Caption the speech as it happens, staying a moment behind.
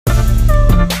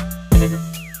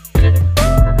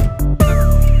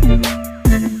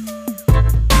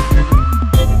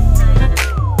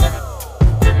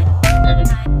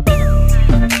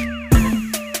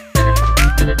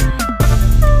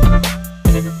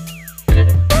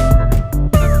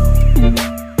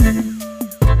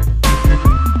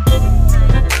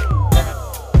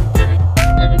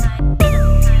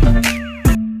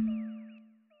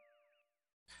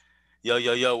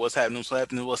Yo, what's happening? What's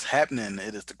happening? What's happening?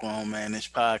 It is the Grown Man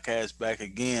Ish podcast back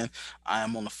again. I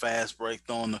am on the fast break,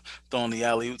 throwing the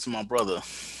alley oop to my brother.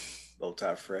 Low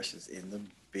Top Fresh is in the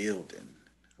building.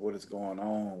 What is going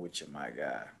on with you, my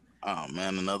guy? Oh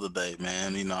man, another day,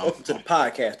 man. Welcome to the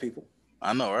podcast, people.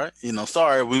 I know, right?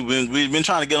 Sorry, we've been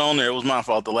trying to get on there. It was my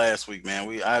fault the last week, man.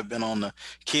 I've been on the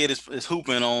kid is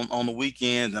hooping on the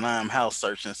weekends, and I am house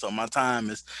searching, so my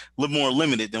time is a little more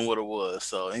limited than what it was.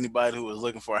 So anybody who is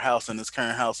looking for a house in this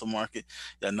current housing market,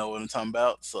 y'all know what I'm talking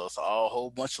about. So it's all a whole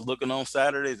bunch of looking on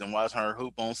Saturdays and watching her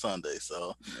hoop on Sunday.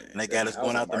 So Man, and they got the us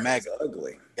going housing out to market is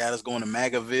ugly.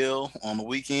 Magaville on the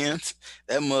weekends.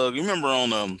 That mug, you remember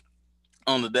on the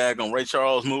daggone Ray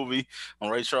Charles movie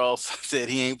when Ray Charles said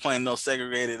he ain't playing no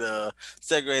segregated no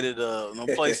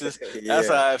places. That's Yeah.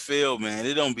 how I feel, man.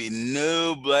 It don't be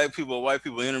no black people or white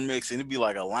people intermixing. It'd be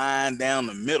like a line down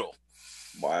the middle.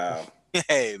 Wow.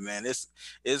 Hey man, it's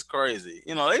crazy.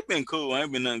 They've been cool,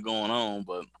 ain't been nothing going on,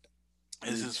 but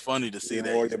it's You, just funny to you see didn't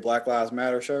that. wear your Black Lives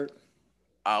Matter shirt?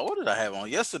 What did I have on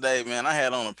yesterday, man? I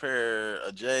had on a pair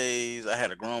of J's. I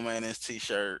had a grown man in his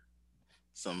t-shirt,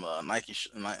 some Nike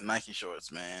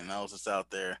shorts, man. I was just out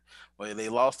there. Well, they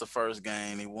lost the first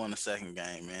game. They won the second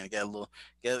game, man. It got a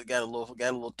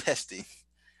little testy.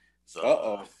 So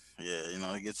Uh-oh. yeah,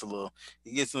 it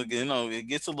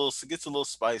gets a little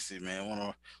spicy, man.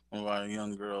 One of our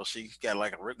young girls, she got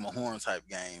like a Rick Mahorn type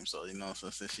game. So so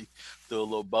since she threw a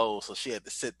little bowl, so she had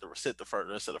to sit the first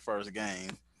rest of the first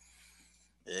game.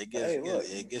 Yeah, it gets Hey, it look,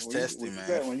 gets, it gets when you testy, when you man.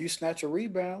 got when you snatch a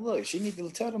rebound, look, she need to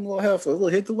tell them little helpers,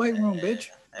 look, hit the weight room, bitch.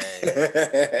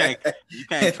 Hey, can't you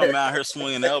can't come out here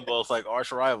swinging elbows like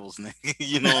arch rivals, nigga.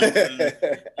 You know what I'm saying?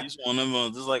 You just want them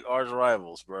just like arch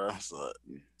rivals, bro. So,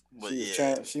 but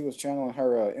yeah, She was channeling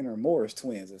her inner Morris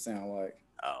twins. It sounded like.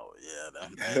 oh yeah,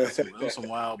 them some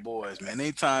wild boys, man.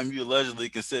 Anytime you allegedly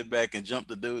can sit back and jump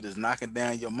the dude that's knocking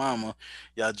down your mama,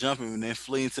 y'all jumping and then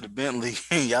flee into the Bentley,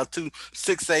 and y'all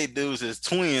 2'6'8" dudes as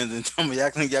twins, and tell me y'all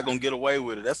think y'all gonna get away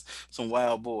with it. That's some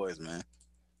wild boys, man.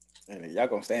 And y'all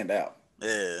gonna stand out.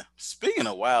 Yeah. Speaking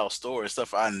of wild stories,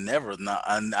 stuff I never know,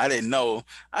 I didn't know.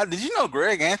 Did you know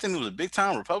Greg Anthony was a big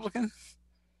time Republican?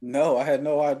 No, I had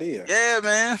no idea. Yeah,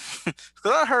 man. Cause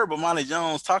I heard Bomani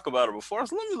Jones talk about it before.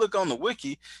 So let me look on the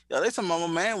wiki. Yeah, they talking about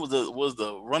my man was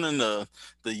the running the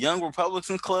Young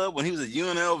Republicans Club when he was at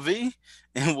UNLV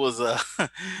and was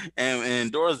and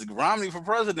endorsed Romney for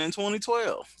president in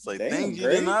 2012. It's like Damn, things you did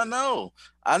Greg. not know.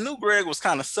 I knew Greg was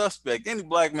kind of suspect. Any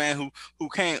black man who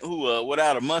can't who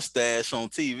without a mustache on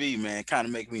TV, man, kind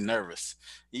of make me nervous.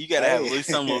 You got to have at Hey. least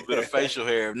some little bit of facial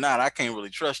hair. If not, I can't really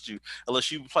trust you unless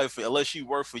you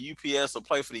work for UPS or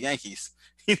play for the Yankees.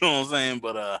 You know what I'm saying?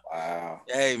 But Wow.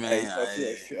 hey Hey, man,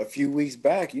 a few weeks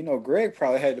back, Greg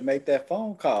probably had to make that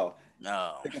phone call.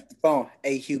 no. Pick up the phone.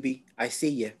 Hey, Hubie, I see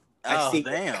you. I Oh see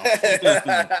damn. you.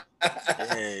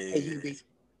 Hey, Yeah, Hubie.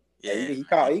 Yeah,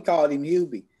 yeah, he called him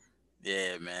Hubie.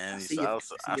 yeah, I man. see So you. I,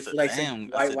 was, I see I you said, flexing, damn.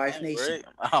 I White said, Wife damn, Nation. Greg.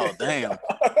 Oh damn.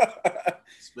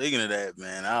 Speaking of that,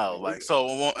 man, We,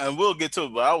 and we'll get to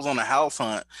it. But I was on a house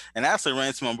hunt, and I actually ran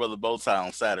into my brother Bowtie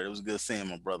on Saturday. It was good seeing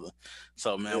my brother.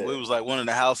 So man, we yeah. was like one of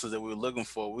the houses that we were looking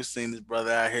for. We seen this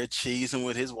brother out here cheesing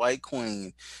with his white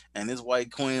queen, and his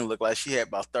white queen looked like she had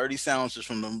about 30 sandwiches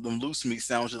from them loose meat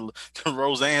sandwiches that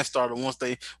Roseanne started once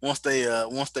they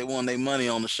won their money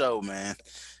on the show. Man,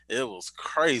 it was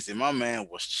crazy. My man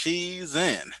was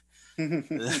cheesing. Do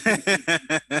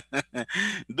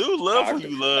love who Doctor,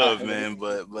 you love, man.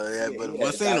 But yeah, he but when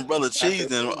had seeing the brother Doctor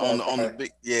cheating Umar on the probably.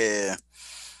 big yeah,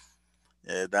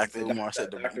 I Dr. said Umar said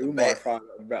Doctor the Umar beta probably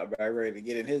about ready to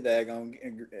get in his daggone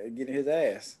get in his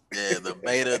ass. yeah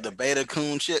the beta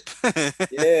coon chip.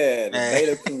 Yeah, the Man,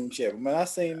 beta coon chip. Man, I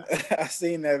seen I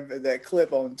seen that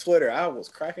clip on Twitter. I was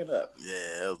cracking up.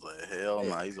 yeah, I was like hell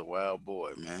no, Hey, he's a wild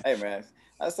boy, man. hey man,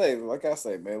 like I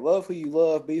say, man, love who you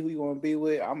love, be who you want to be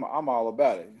with. I'm all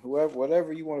about it. Whoever,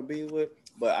 whatever you want to be with.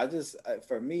 But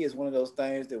for me, it's one of those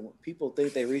things that when people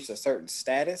think they reach a certain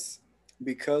status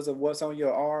because of what's on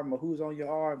your arm or who's on your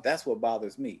arm. That's what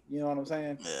bothers me. You know what I'm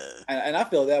saying? Yeah, And I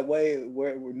feel that way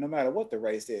where no matter what the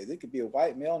race is, it could be a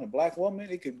white male and a black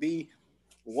woman. It could be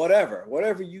whatever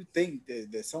you think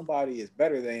that somebody is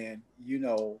better than,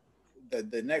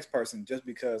 the next person just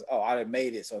because, oh, I done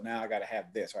made it, so now I gotta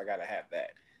have this or I gotta have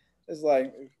that. It's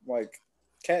like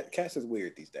cats is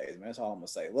weird these days, man. That's all I'm gonna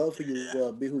say. Love who you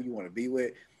love, be who you want to be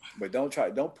with, but don't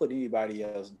put anybody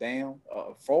else down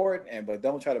for it, and but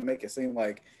don't try to make it seem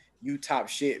like you top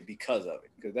shit because of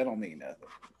it, because that don't mean nothing.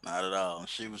 Not at all.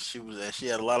 She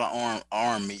had a lot of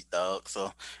arm meat, dog. So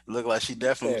it looked like she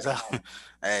definitely Stay was at out. home.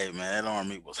 Hey man, that arm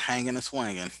meat was hanging and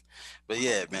swinging. But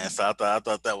yeah, man. So I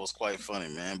thought that was quite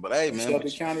funny, man. But hey, man.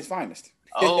 Shelby County's finest.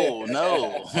 Oh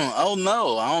no, oh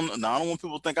no. I don't want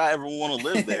people to think I ever want to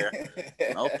live there.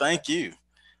 No, thank you.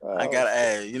 I Oh gotta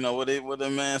shit! add, what the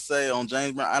man say on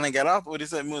James Brown? I didn't get off what he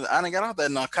said. I didn't get off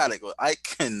that narcotic. I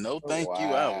can no thank you.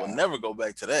 I will Wow. never go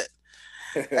back to that.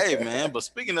 Hey man, but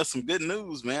speaking of some good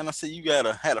news, man, I see you had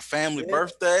a family Yeah,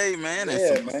 birthday, man, and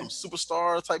yeah, some man.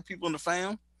 superstar type people in the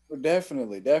fam. Well,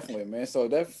 definitely, definitely, man. So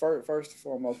that first and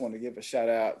foremost, want to give a shout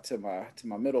out to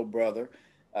my middle brother.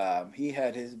 He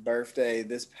had his birthday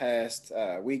this past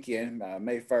weekend,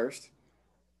 May 1st.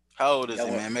 How old is Y'all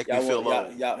he, want man? Make me y'all want feel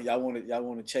y'all old. y'all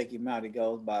want to check him out. He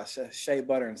goes by Shea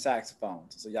Butter and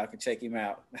Saxophones, so y'all can check him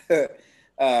out.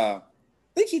 I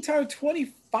think he turned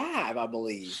 25, I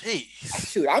believe.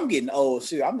 Jeez. Shoot, I'm getting old.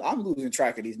 Shoot, I'm losing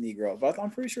track of these Negroes, but I'm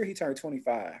pretty sure he turned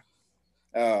 25. Um,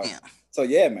 Damn. so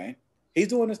yeah, man, he's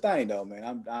doing his thing though,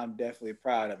 man. I'm definitely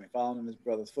proud of him, following in his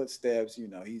brother's footsteps.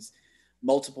 He's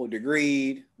multiple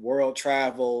degreed, world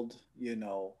traveled.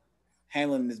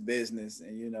 Handling this business,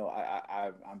 and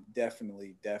I'm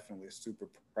definitely super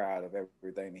proud of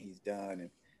everything that he's done,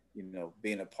 and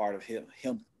being a part of him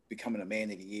becoming a man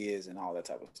that he is, and all that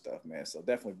type of stuff, man. So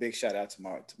definitely big shout out to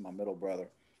my middle brother.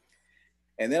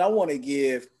 And then I want to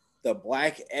give the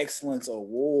Black Excellence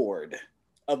Award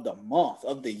of the month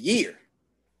of the year,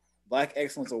 Black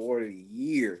Excellence Award of the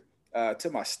year, to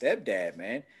my stepdad,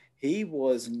 man. He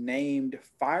was named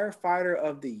Firefighter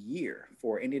of the Year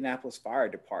for Indianapolis Fire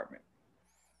Department,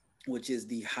 which is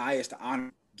the highest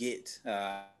honor you get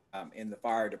in the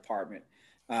fire department.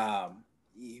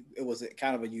 It was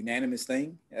kind of a unanimous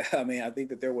thing. I mean, I think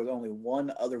that there was only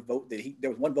one other vote there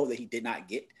was one vote that he did not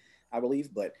get, I believe,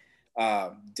 but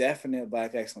definite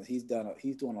Black excellence. He's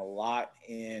doing a lot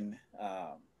in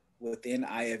within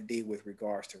IFD with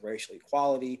regards to racial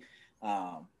equality,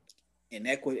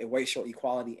 inequity, racial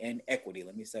equality and equity.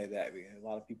 Let me say that, because a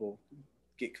lot of people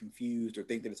get confused or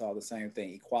think that it's all the same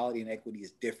thing. Equality and equity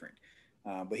is different.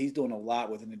 But he's doing a lot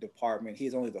within the department.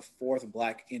 He's only the fourth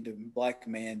black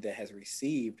man that has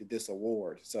received this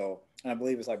award. So, and I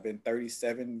believe it's like been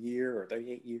 37 year or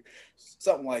 38 year,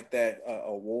 something like that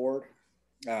award.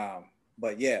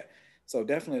 But yeah, so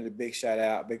definitely the big shout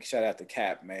out to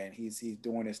Cap, man. He's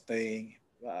doing his thing,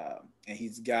 and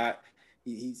he's going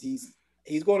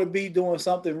to be doing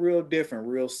something real different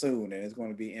real soon, and it's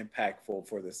going to be impactful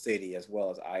for the city as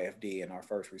well as IFD and our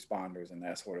first responders and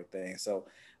that sort of thing. So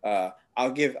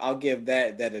I'll give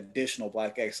that additional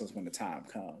Black excellence when the time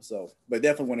comes. So, but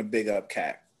definitely want to big up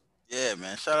Cap. Yeah,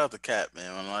 man. Shout out to Cat,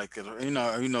 man. I'm like,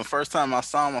 first time I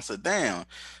saw him, I said, "Damn,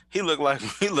 he looked like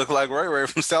he looked like Ray Ray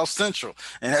from South Central."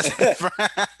 And that's,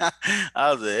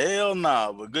 I was like, "Hell no,"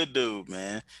 nah, but good dude,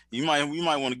 man. We might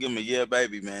want to give him a yeah,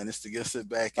 baby, man, just to get sit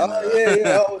back and Oh yeah,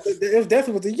 yeah. Oh, it was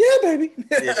definitely with the yeah, baby.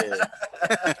 yeah,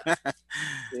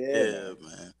 Yeah, yeah, man.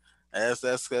 man. That's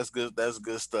good. That's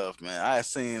good stuff, man. I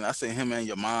seen him and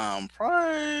your mom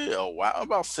probably a while,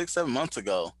 about 6 7 months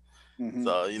ago. Hmm.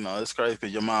 So it's crazy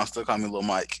because your mom still call me Little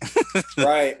Mike.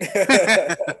 Right.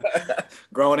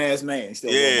 Grown ass man,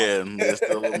 still little Mike. Yeah, yeah,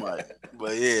 still Little Mike.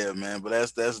 But yeah, man. But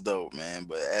that's dope, man.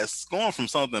 But as going from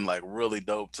something like really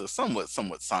dope to somewhat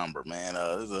somber, man.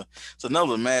 It's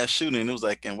another mass shooting. It was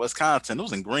like in Wisconsin. It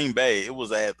was in Green Bay. It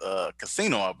was at a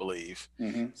casino, I believe.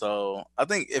 Hmm. So I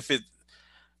think if it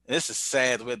this is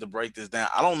sad we had to break this down.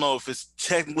 I don't know if it's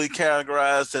technically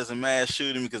categorized as a mass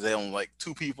shooting because they only like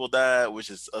two people died, which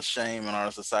is a shame in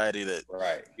our society that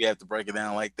Right. we have to break it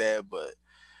down like that. But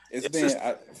It's it's been just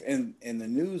in the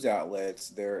news outlets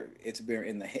there. It's been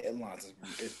in the headlines.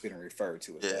 It's been referred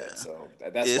to as that. yeah. So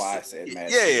that's It's why I said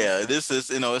mass yeah, shooting. yeah. This is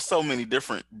it's so many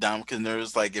different because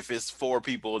there's like if it's four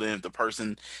people, then if the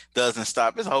person doesn't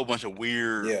stop, it's a whole bunch of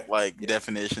weird Yeah, like yeah.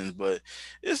 definitions. But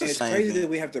it's the And it's same crazy thing. that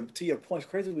we have to your point. It's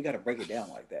crazy that we got to break it down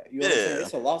like that. You know what I'm saying? Yeah,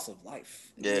 It's a loss of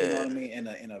life. You know yeah, what I mean?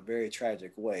 In a very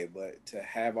tragic way. But to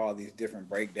have all these different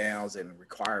breakdowns and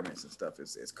requirements and stuff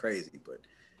is crazy. But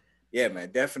yeah,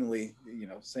 man, definitely,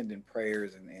 sending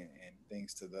prayers and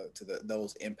things to the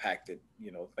those impacted,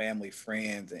 family,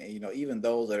 friends, and even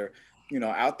those that are,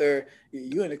 out there.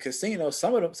 You in the casino,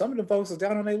 some of the folks are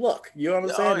down on their luck. You know what I'm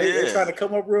yeah. Oh saying? They're trying yeah, to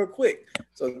come up real quick.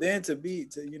 So then to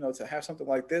have something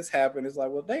like this happen, it's like,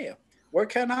 well, damn, where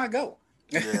can I go?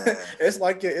 Yeah. It's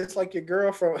like your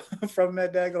girl from from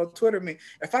that daggone Twitter me.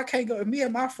 If I can't go, me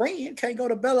and my friend can't go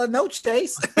to Bella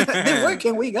Noche's, then where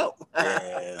can we go?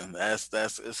 Yeah,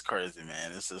 that's it's crazy,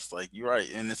 man. It's just like you're right,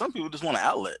 and then some people just want an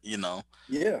outlet, you know.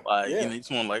 Yeah, Like, you yeah. know, you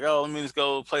just want like, oh, let me just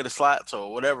go play the slots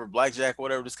or whatever, blackjack,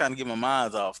 whatever, just kind of get my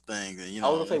minds off things, and I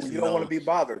was gonna say next when thing you you don't want to know, be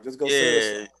bothered, just go sit or yeah,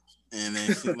 something. and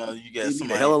then you know you got Leave me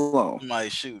the hell alone. somebody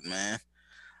shooting,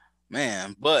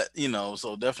 man. But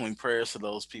so definitely prayers to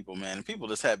those people, man. And people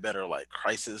just have better like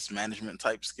crisis management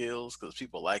type skills because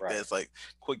people like that. Right. It's like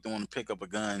quick to want to pick up a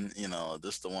gun,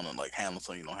 just to want to like handle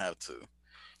something you don't have to.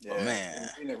 But Yeah, man,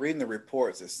 and reading the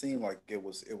reports, it seemed like it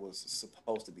was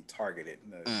supposed to be targeted.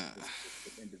 mm,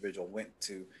 This individual went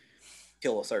to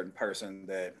kill a certain person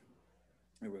that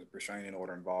it was restraining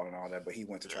order involved and all that, but he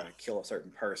went to try yeah, to kill a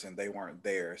certain person. They weren't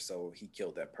there, so he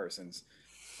killed that person's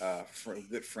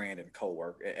good friend and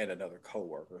coworker and another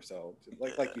coworker. So,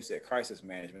 like you said, crisis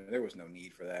management. There was no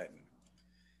need for that, and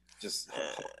just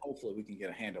yeah. hopefully we can get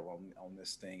a handle on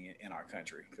this thing in our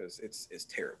country because it's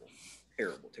terrible,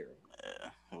 terrible, terrible. Yeah.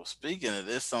 Well, speaking of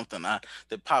this, something I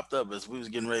that popped up as we was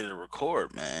getting ready to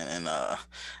record, man. And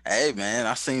hey, man,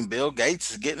 I seen Bill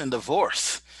Gates is getting a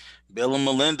divorce. Bill and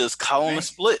Melinda's calling the Man,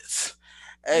 splits.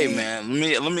 Hey, man,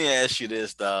 man, let me ask you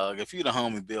this, dog. If you the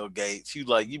homie Bill Gates,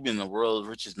 you've been the world's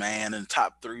richest man in the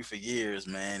top three for years,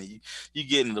 man. You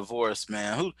getting a divorce,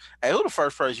 man. Who the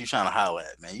first person you trying to holler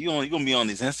at, man? You gonna be on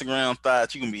these Instagram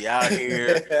thoughts? You gonna be out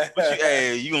here?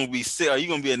 You gonna be sick? Are you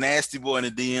gonna be a nasty boy in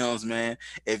the DMs, man?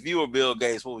 If you were Bill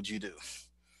Gates, what would you do?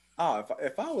 Oh,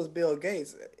 if I was Bill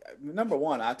Gates, number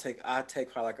one, I take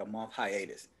probably like a month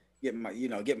hiatus, get my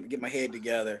get my head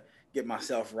together, get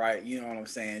myself right. You know what I'm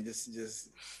saying? Just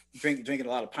drinking a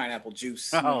lot of pineapple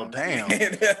juice. You know Oh, what damn. I'm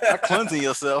Not cleansing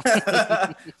yourself.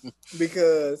 saying?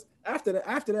 Because after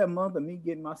that month of me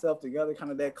getting myself together,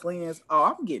 kind of that cleanse, oh,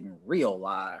 I'm getting real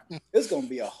live. It's gonna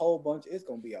be a whole bunch. It's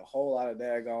gonna be a whole lot of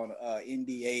daggone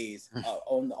NDAs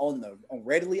on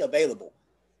readily available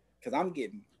because I'm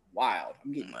getting wild.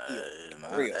 I'm getting ill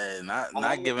for real. Not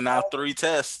All giving out three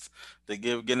tests.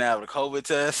 Getting out of the COVID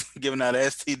test, giving out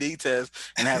STD test,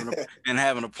 and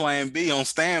having a plan B on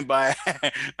standby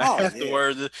oh yeah,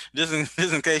 afterwards, just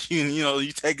in case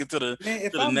you take it to the man.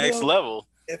 to the next level.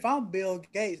 If I'm Bill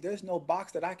Gates, there's no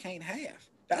box that I can't have.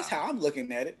 That's how I'm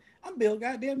looking at it. I'm Bill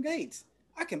goddamn Gates.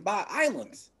 I can buy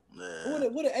islands. Yeah,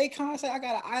 What did Akon say? I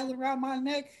got an island around my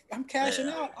neck. I'm cashing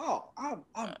yeah, out. Oh,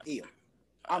 I'm ill.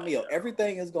 I'm ill. yeah.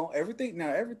 Everything is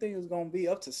gonna be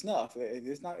up to snuff.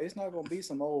 It's not gonna be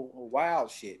some old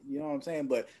wild shit. You know what I'm saying?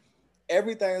 But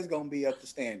everything is gonna be up to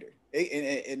standard.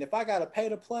 And if I gotta pay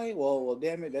to play, well,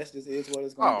 damn it, that's just is what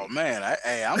it's gonna Oh be. man,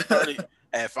 I'm 30.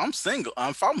 If I'm single,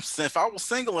 if I was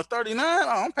single at 39,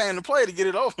 I'm paying to play to get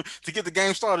it over to get the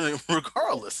game started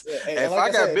regardless. Yeah, and If like I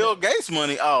I got said, Bill Gates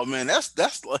money, oh man, it's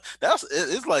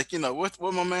like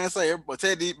what my man say. What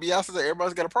Ted DiBiase say,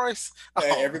 everybody's got a price. Oh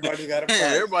everybody got a man,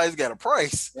 price. everybody's got a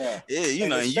price. Yeah, Yeah,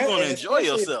 and and you're gonna enjoy especially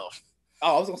yourself.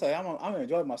 oh, I was gonna say I'm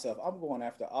enjoying myself. I'm going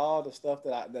after all the stuff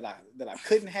that I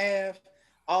couldn't have,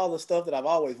 all the stuff that I've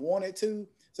always wanted to.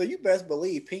 So you best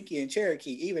believe Pinky and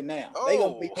Cherokee, even now, Oh, they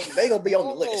gonna be on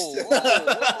the list. whoa,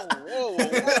 whoa, whoa,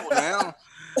 whoa, whoa, now.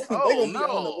 They Oh gonna be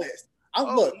on the no, list.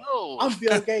 oh no. I'm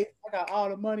Bill Gates. I got all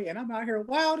the money, and I'm out here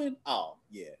wilding. Oh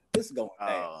yeah, this is going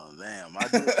down. Oh damn!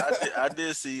 I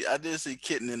did see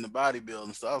Kitten in the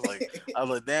bodybuilding, so I was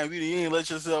like, damn, you ain't let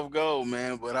yourself go,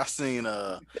 man. But I seen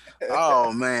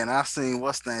oh man, I seen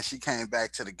what's that? She came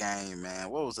back to the game, man.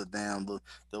 What was the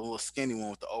little skinny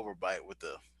one with the overbite with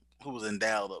the who was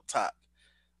endowed up top?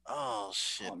 Oh I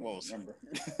shit, don't what even was remember.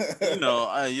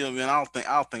 Man,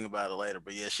 I'll think about it later.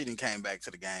 But yeah, she didn't came back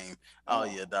to the game. Oh Oh,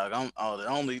 yeah, dog.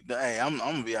 Hey, I'm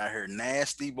gonna be out here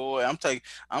nasty boy. I'm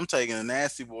taking a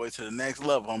nasty boy to the next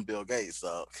level. I'm Bill Gates,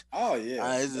 dog. oh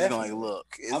yeah, It's just gonna like definitely.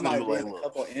 look. I It's gonna be might be like in a look.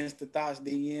 couple of Insta thoughts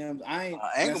DMs. I ain't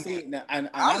I ain't now gonna be. see now, and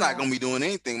I'm I'm not not. gonna be doing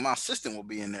anything. My assistant will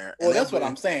be in there, and Well, they'll that's what be.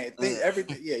 I'm saying. Uh,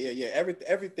 Everything, yeah.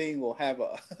 Everything will have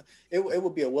a. It will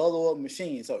be a well-oiled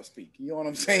machine, so to speak. You know what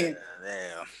I'm saying?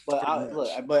 yeah, But pretty I look,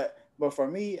 much. but for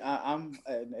me,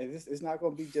 it's not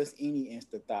going to be just any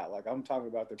Insta thought. Like I'm talking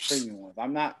about the premium ones.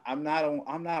 I'm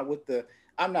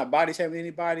not body shaming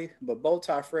anybody, but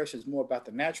Bowtie Fresh is more about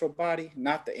the natural body,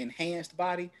 not the enhanced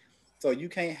body. So you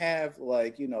can't have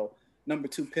like number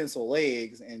two pencil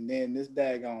legs and then this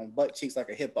daggone butt cheeks like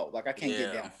a hippo. Like I can't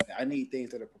get Yeah. down with that. I need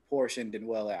things that are proportioned and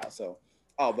well out. So,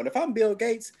 oh, but if I'm Bill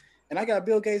Gates and I got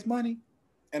Bill Gates money,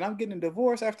 and I'm getting a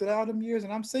divorce after all them years,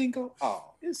 and I'm single. Oh,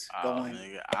 it's Oh, going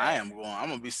nigga, I bad. am going. I'm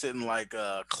gonna be sitting like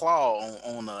Claw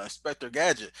on Inspector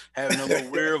Gadget, having a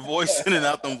little weird voice in and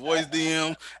out them voice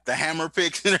DMs, the hammer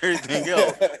picks and everything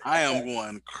else. I am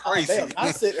going Oh damn!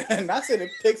 crazy. Not sitting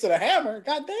pics of the hammer.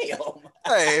 God damn.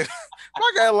 Hey,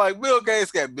 my guy like Bill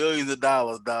Gates got billions of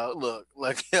dollars, dog. Look,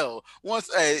 like yo,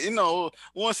 once hey,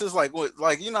 once it's like what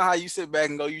like you know how you sit back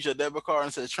and go use your debit card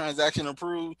and says transaction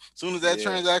approved. Soon as that Yeah.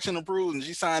 transaction approved and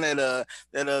you sign that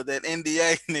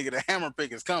NDA, nigga, the hammer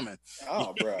pick is coming.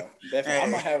 Oh, bro,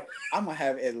 definitely. Hey, I'm gonna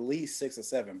have at least 6 or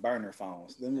 7 burner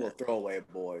phones. Them yeah, little throwaway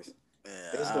boys.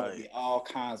 There's yeah, gonna be all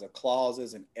kinds of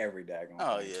clauses and every daggone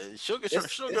oh thing. yeah, she'll get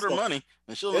It's her gonna money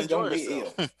and she'll it's enjoy gonna be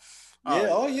herself. ill. Oh Yeah. yeah,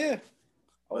 Oh yeah.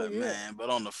 Oh but yeah. man, but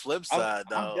on the flip I'm side,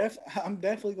 I'm dog, def I'm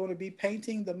definitely going to be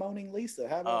painting the Moaning Lisa.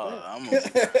 How about oh, that? I'm gonna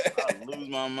be, I lose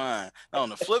my mind. Now, on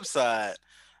the flip side.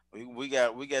 We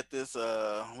got this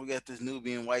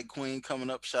Nubian white queen coming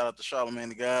up. Shout out to Charlamagne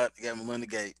the God. We got Melinda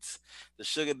Gates. The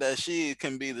sugar that she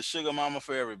can be the sugar mama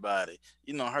for everybody.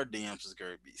 You know her DMs is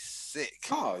gonna be sick.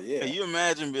 Oh Can yeah. you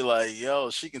imagine be like, yo,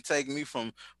 she can take me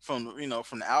from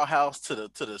the outhouse to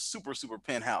the super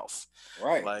penthouse.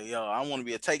 Right. Like, yo, I want to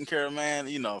be a taken care of man.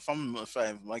 If I'm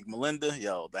like Melinda,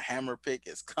 yo, the hammer pick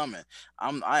is coming.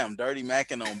 I am dirty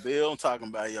macking on Bill. I'm talking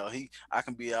about yo, I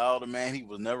can be all the man he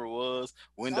was never was.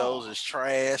 Windows Oh. is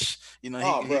trash.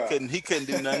 Oh, bro. He couldn't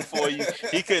do nothing for you.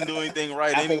 He couldn't do anything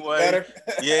right Apple was anyway. better.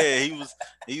 Yeah,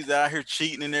 he was out here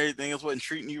cheating and everything else, wasn't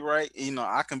treating you right.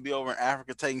 I can be over in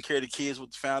Africa taking care of the kids with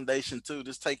the foundation too.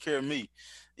 Just take care of me.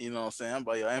 You know what I'm saying? I'm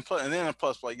like, yo, and then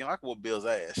plus, like, I can whoop Bill's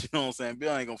ass. You know what I'm saying?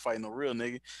 Bill ain't gonna fight no real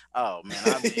nigga. Oh man,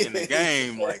 I be in the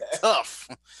game like tough.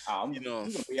 You know,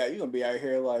 You gonna be out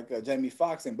here like Jamie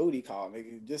Foxx and Booty Call,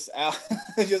 nigga. Just out,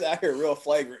 just out here real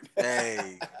flagrant.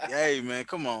 hey man,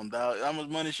 come on, dog. How much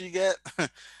money she got?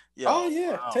 Oh Yo,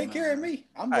 yeah, oh take care of man. me.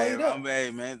 I'm Hey, laid up, hey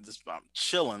man, I'm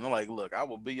chilling. I'm like, look, I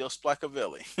will be your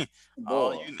Splacavelli.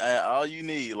 boy. All you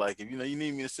need, like if you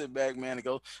need me to sit back, man, and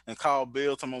go and call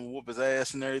Bill, tell him I'm gonna whoop his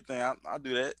ass and everything. I'll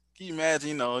do that. Can you imagine?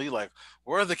 He like,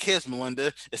 where are the kids,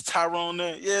 Melinda? Is Tyrone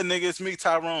there? Yeah, nigga, it's me,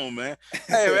 Tyrone, man.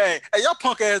 Hey, y'all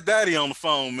punk ass daddy on the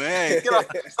phone, man. Hey, get off,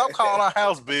 stop calling our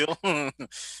house, Bill. Oh,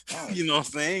 You know what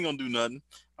I'm saying? Ain't gonna do nothing.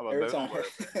 How about every baby? time,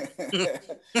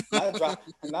 Don't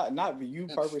worry. not you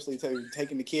purposely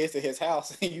taking the kids to his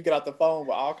house and you get out the phone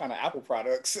with all kind of Apple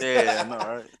products. Yeah, no,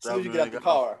 right. As soon as you Dropping the get out the nigga off,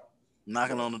 car,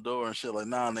 knocking but on the door and shit. Like,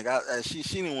 nah, nigga. She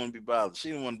didn't want to be bothered. She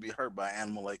didn't want to be hurt by an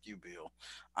animal like you, Bill.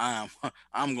 I am.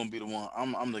 I'm gonna be the one.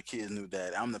 I'm the kid's new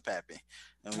dad. I'm the pappy,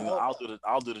 and oh,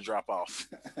 I'll do the drop off.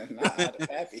 not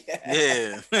happy.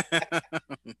 Yeah, Not,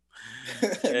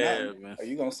 yeah, man. are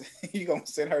you gonna you gonna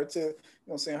send her to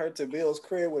Bill's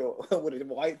crib with a with a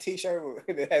white T-shirt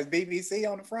that has BBC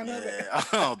on the front of it? Yeah.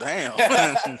 Oh damn.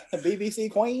 BBC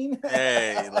Queen.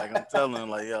 Hey, like I'm telling her,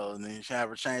 like yo, and then she have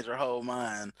her change her whole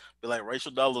mind. Be like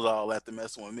Rachel Dolezal after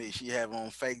messing with me. She have on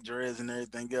fake dreads and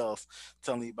everything else,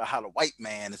 telling you about how the white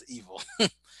man is evil.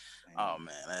 Oh Damn.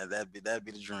 man, that'd be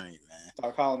the dream,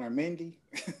 Start calling her Mindy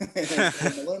instead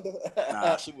of man. Melinda.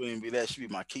 Nah, she wouldn't be that. She'd be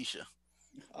my Keisha.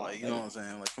 Oh Like, you know what damn.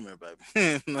 I'm saying? Like, come here,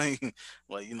 baby.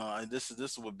 like, this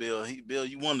is what Bill,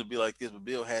 you wanted to be like this, but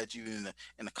Bill had you in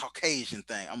the Caucasian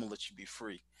thing. I'm gonna let you be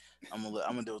free. I'm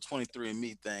gonna do a 23 and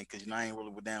me thing because I ain't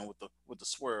really down with the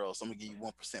swirls. So I'm gonna give you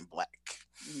 1% black.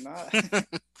 Not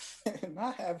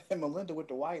not having Melinda with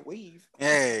the white weave.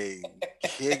 Hey,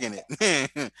 kicking it,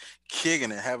 kicking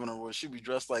it, having her where she be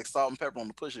dressed like Salt and Pepper on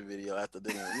the Pusher video after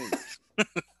dinner with me.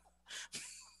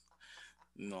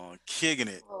 No, kicking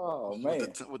it Oh with man.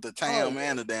 with the Oh, tam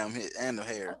and the damn hit and the I'm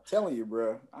hair. telling you,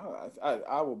 bro.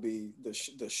 I will be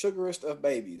the sugarest of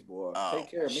babies, boy. Oh,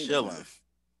 Take care of me, Melinda. chilling.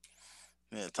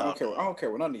 Yeah, talking. I don't care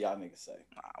what none of y'all niggas say.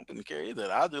 I wouldn't care either.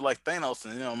 I do like Thanos,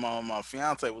 and my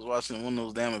fiance was watching one of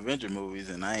those damn Avenger movies,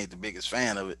 and I ain't the biggest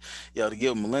fan of it. Yo, to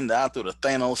give Melinda out through the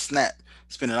Thanos snap,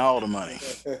 spending all the money,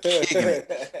 kicking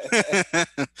it,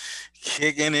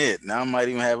 kicking it. Now I might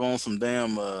even have on some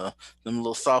damn them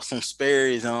little socks, some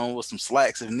Sperry's on with some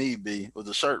slacks if need be, with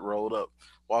the shirt rolled up,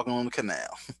 walking on the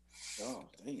canal. Oh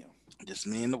damn. Just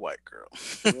me and the white girl.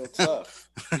 Real tough.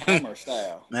 Hammer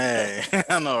style. Hey,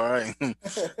 I know, right? He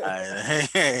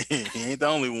ain't the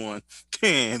only one.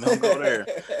 Don't go there.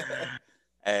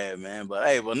 Hey, man. But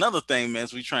another thing, man,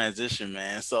 as we transition,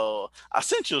 man. So I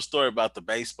sent you a story about the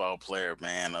baseball player,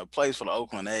 man, plays for the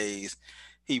Oakland A's.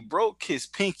 He broke his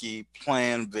pinky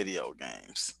playing video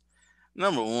games.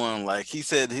 Number one, like he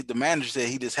said, the manager said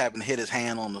he just happened to hit his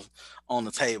hand on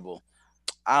the table.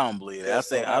 I don't believe that. Just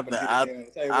so happened to hit his hand on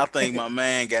the I table. think my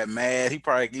man got mad. He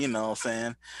probably, you know what I'm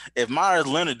saying? If Myers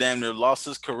Leonard damn near lost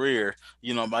his career,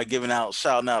 you know, by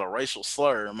shouting out a racial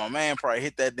slur, my man probably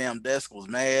hit that damn desk, was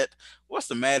mad. What's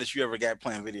the maddest you ever got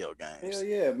playing video Hell games?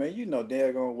 yeah, man. You know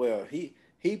daggone well. He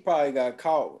probably got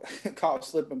caught caught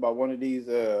slipping by one of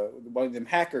them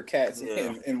hacker cats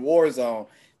Yeah. in Warzone.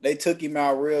 They took him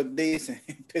out real decent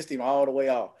and pissed him all the way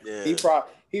off. Yeah. He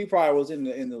probably was in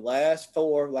the last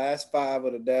five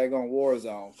of the daggone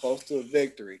Warzone, close to a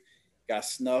victory. Got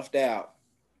snuffed out,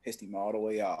 pissed him all the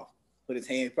way off. Put his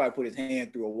hand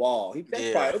through a wall.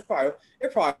 Yeah. It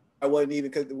probably wasn't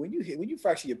even because when you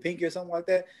fracture your pinky or something like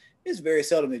that, it's very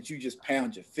seldom that you just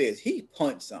pound your fist. He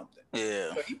punched something.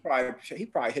 Yeah. So he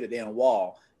probably hit a damn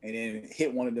wall and then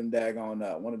hit one of them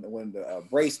daggone one of the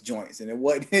brace joints, and it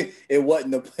wasn't the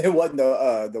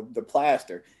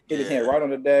plaster. Hit his hand Yeah. right on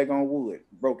the daggone wood,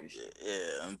 broke his shit.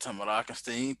 Yeah, I'm talking about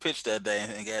Arkenstein pitched that day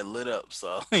and got lit up.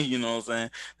 So you know what I'm saying?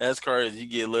 That's crazy. You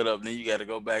get lit up, then you got to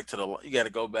go back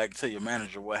to your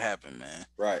manager what happened, man.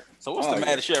 Right. So what's Oh the yeah.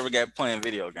 maddest you ever got playing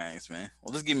video games, man?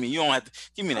 Well, just give me. You don't have to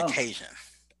give me an Oh, occasion.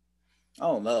 I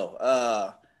don't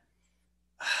know.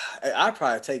 I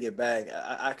probably take it back.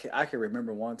 I can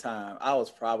remember one time I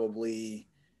was probably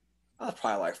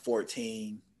like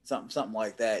 14, something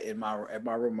like that in my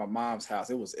room, my mom's house.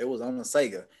 It was on the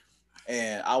Sega,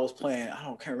 and I was playing.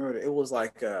 Can't remember. It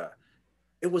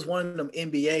was one of them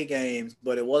NBA games,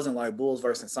 but it wasn't like Bulls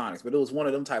versus Sonics, but it was one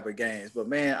of them type of games. But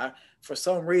man, for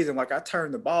some reason, like I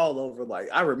turned the ball over, like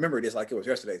I remember this like it was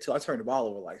yesterday too. I turned the ball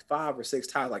over like 5 or 6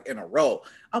 times, like in a row.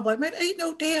 I'm like, man, ain't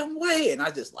no damn way. And I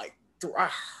just like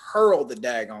I hurled the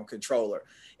daggone controller.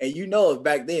 And you know, if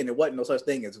back then there wasn't no such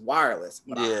thing as wireless,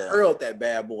 but I Yeah. hurled that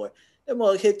bad boy. That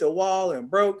mug hit the wall and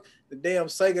broke. The damn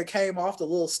Sega came off the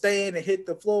little stand and hit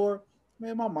the floor.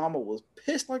 Man, my mama was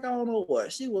pissed like I don't know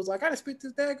what. She was like, I just spent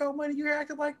this daggone money. You're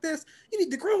acting like this. You need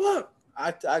to grow up.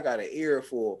 I got an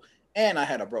earful. And I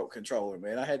had a broke controller,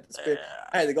 man. I had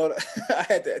to go to I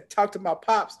had to talk to my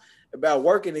pops about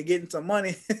working and getting some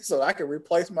money so I could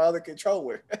replace my other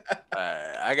controller.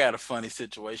 I got a funny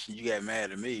situation. You got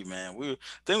mad at me, man. We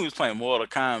was playing Mortal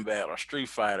Kombat or Street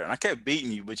Fighter, and I kept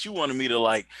beating you, but you wanted me to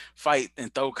like fight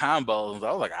and throw combos.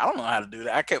 I was like, I don't know how to do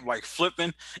that. I kept like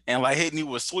flipping and like hitting you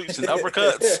with sweeps and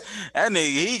uppercuts. That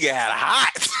nigga, he got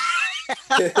hot.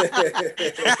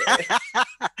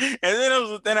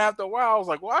 Then after a while, I was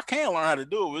like, well, I can't learn how to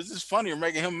do it. It was just funnier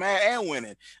making him mad and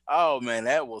winning. Oh man,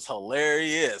 that was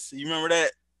hilarious. You remember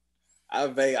that? I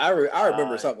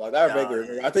remember something like that. I vaguely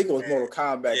remember. I think it was Mortal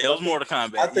Kombat. Yeah, it was Mortal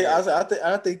Kombat.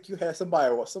 I think you had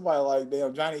somebody like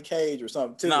damn Johnny Cage or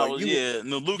something too. No, like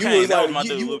Liu Kang. That was my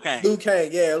dude, Liu Kang. Liu Kang,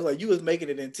 yeah. It was like you was making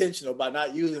it intentional by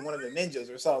not using one of the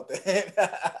ninjas or something.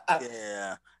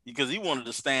 Yeah, because he wanted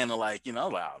to stand and like, you know,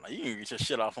 like, oh, you can get your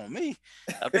shit off on me.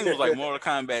 I think it was like Mortal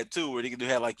Kombat 2 where they could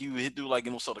have like you hit do like,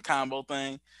 you know, sort of combo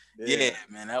thing. Yeah,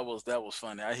 man, that was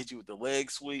funny. I hit you with the leg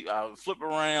sweep. I would flip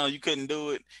around, you couldn't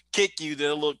do it. Kick you,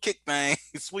 did a little kick thing,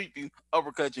 sweep you,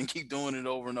 uppercut you, and keep doing it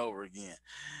over and over again.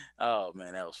 Oh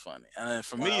man, that was funny. And then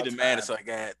for me, the maddest I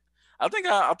got, I think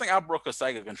I broke a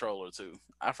Sega controller too.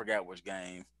 I forgot which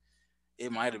game.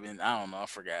 It might have been, I don't know, I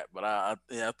forgot, but I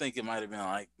think it might have been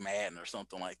like Madden or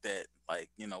something like that. Like,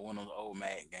 you know, one of the old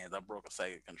Madden games. I broke a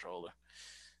Sega controller.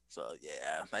 So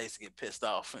yeah, I used to get pissed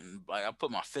off and like I put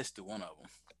my fist through one of them.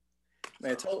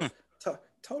 Man, totally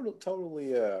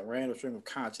random stream of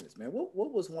consciousness, man.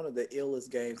 What was one of the illest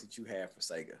games that you had for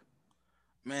Sega?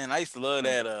 Man, I used to love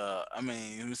that. I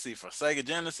mean, let me see, for Sega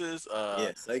Genesis.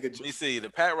 Sega. Let me see, the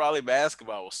Pat Riley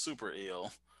basketball was super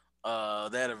ill.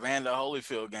 That Evander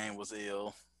Holyfield game was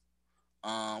ill.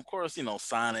 Of course, you know,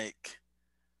 Sonic.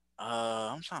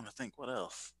 I'm trying to think what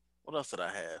else. What else did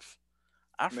I have?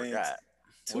 I forgot.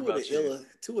 Two of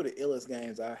the illest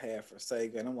games I had for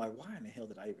Sega, and I'm like, why in the hell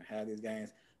did I even have these games?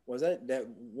 Was that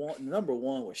one? Number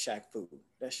one was Shaq Fu,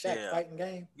 that Shaq fighting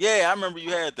game. Yeah, I remember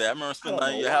you had that. I remember spending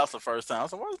at your house the first time. I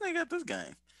was like, why does they got this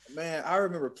game? Man, I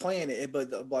remember playing it,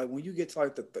 but like when you get to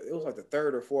like it was like the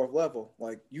third or fourth level,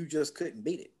 like you just couldn't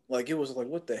beat it. Like it was like,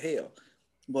 what the hell?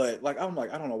 But like I'm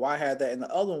like, I don't know why I had that. And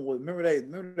the other one was remember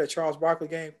that Charles Barkley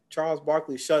game? Charles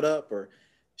Barkley shut up or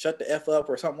shut the F up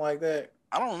or something like that.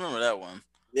 I don't remember that one.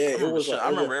 Yeah, I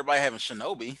remember everybody having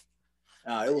Shinobi.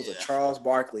 It was a Charles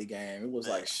Barkley game. It was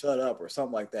like shut up or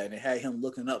something like that, and it had him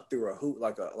looking up through a hoop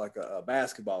like a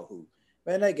basketball hoop.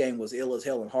 Man, that game was ill as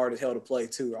hell and hard as hell to play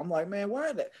too. I'm like, man, why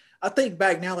did that? I think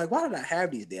back now, like, why did I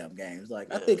have these damn games?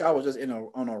 Like, I Yeah. think I was just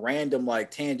on a random like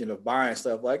tangent of buying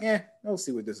stuff. Like, let's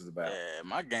see what this is about. Yeah,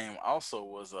 my game also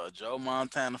was Joe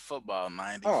Montana Football Oh,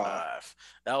 95.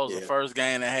 That was the yeah. first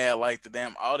game that had like the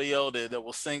damn audio that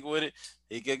was sync with it.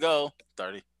 He could go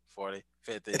 30, 40,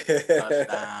 50,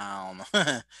 touchdown.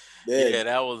 Then Yeah,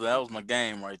 that was my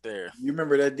game right there. you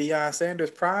remember that Deion Sanders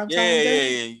prime Yeah, time yeah,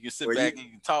 game? yeah. You can sit Where back you and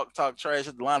you can talk trash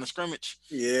at the line of scrimmage.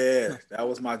 Yeah, that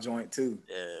was my joint too.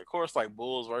 Yeah, of course, like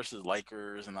Bulls versus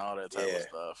Lakers and all that type of Yeah.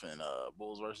 stuff, and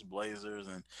Bulls versus Blazers,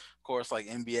 and of course like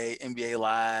NBA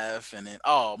Live, and then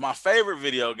oh, my favorite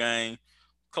video game,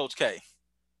 Coach K.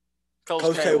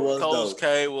 Coach K was Coach dope.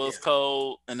 K Yeah. was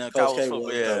cold, and then Coach college K football.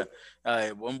 was Yeah,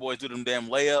 dope. one boy do them damn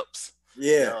layups.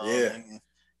 Yeah, Yo, yeah. man.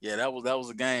 Yeah, that was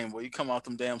a game where you come off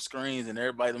them damn screens and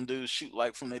everybody them dudes shoot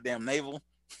like from their damn navel.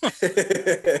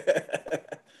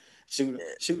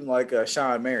 shooting like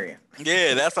Sean Marion.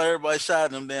 Yeah, that's how everybody shot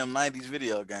in them damn 90s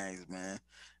video games, man.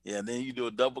 Yeah, then you do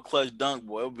a double clutch dunk,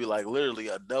 boy. It would be like literally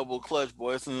a double clutch,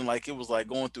 boy. It seemed like it was like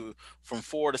going through from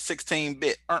 4 to 16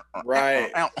 bit.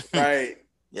 Right, right.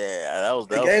 Yeah, that was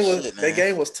the shit, That man.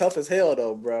 game was tough as hell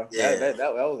though, bro. Yeah,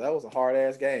 That was a hard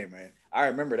ass game, man. I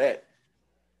remember that.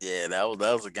 yeah, that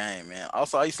was a game, man.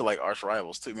 Also, I used to like Arch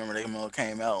Rivals too. Remember they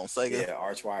came out on Sega? Yeah,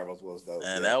 Arch Rivals was dope.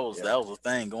 And Yeah, that was a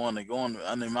thing going.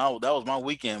 I mean, that was my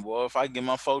weekend, boy. If I get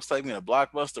my folks take me to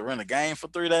Blockbuster, rent a game for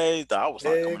 3 days, I was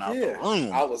not coming heck out the yeah.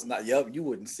 room. I was not. Yup, you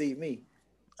wouldn't see me.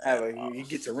 Have a you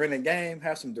get to rent a game,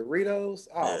 have some Doritos.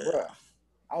 Oh, Yeah, bro,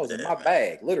 I was in yeah, my man.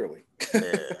 bag, literally.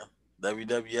 Yeah,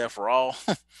 WWF Raw.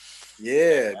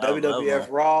 Yeah, That WWF was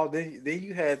Raw. Then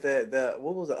you had that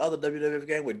what was the other WWF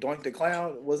game with Doink the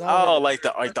Clown was on it? oh, like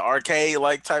the arcade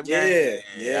like type game.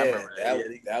 Yeah, Yeah, I yeah, remember that.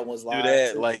 Yeah, that was you do live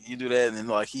that too. like you do that, and then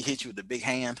like he hit you with the big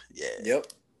hand. Yeah, Yep.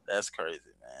 that's crazy,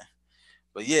 man.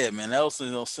 But yeah, man, that was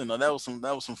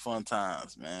some fun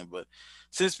times, man. But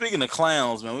since speaking of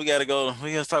clowns, man, we gotta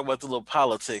talk about the little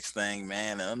politics thing,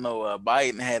 man. And I know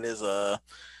Biden had his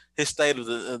state of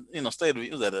the state of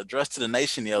it was that address to the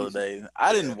nation the other day. I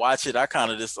Yeah. didn't watch it. I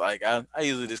kind of just like I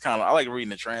usually just kind of I like reading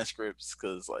the transcripts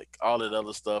because like all that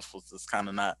other stuff was just kind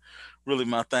of not really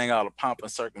my thing. All the pomp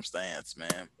and circumstance,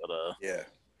 man. But Yeah.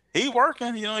 he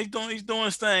working. He's doing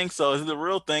his thing. So the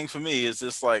real thing for me is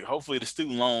just like hopefully the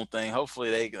student loan thing.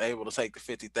 Hopefully they able to take the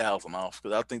 50,000 off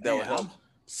because I think that would Man, help I'm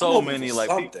so hoping for many like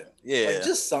people. something. Like Yeah,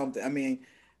 just something. I mean,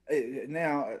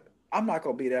 now I'm not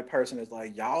gonna be that person that's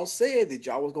like, y'all said that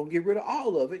y'all was gonna get rid of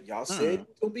all of it. Y'all said mm, it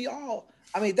was gonna be all.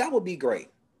 I mean, that would be great.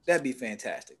 That'd be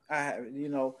fantastic.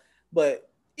 But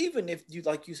even if you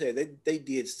like you said, they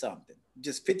did something,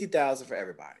 just 50,000 for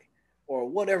everybody, or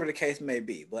whatever the case may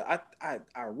be. But I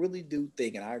really do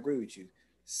think, and I agree with you,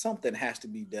 something has to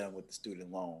be done with the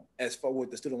student loan, as far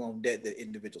with the student loan debt that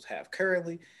individuals have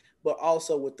currently, but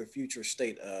also with the future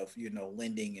state of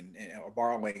lending and or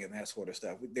borrowing and that sort of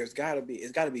stuff. It's got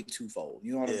to be twofold.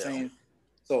 You know what I'm yeah. saying?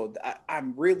 So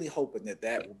I'm really hoping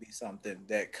that will be something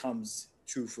that comes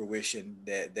to fruition,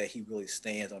 that he really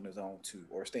stands on his own too,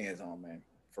 or stands on, man,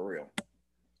 for real.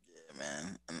 Yeah,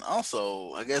 man. And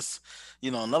also, I guess,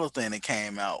 another thing that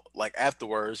came out like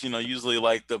afterwards, usually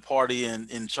like the party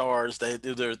in charge, they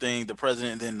do their thing, the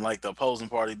president, then like the opposing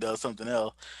party does something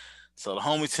else. So the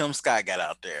homie Tim Scott got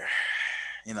out there.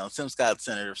 Tim Scott,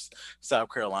 Senator of South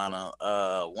Carolina,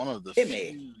 one of the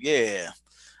Timmy. few, yeah.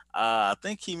 I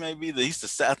think he may be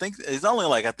I think it's only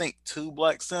like I think two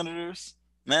black senators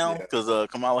now Yeah. because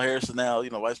Kamala Harris is now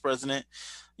vice president.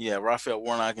 Yeah, Raphael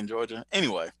Warnock in Georgia.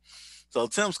 Anyway, so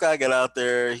Tim Scott got out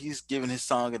there. He's giving his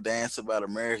song and dance about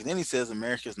America. Then he says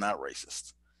America's not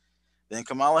racist. Then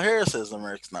Kamala Harris says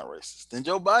America's not racist. Then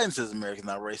Joe Biden says America's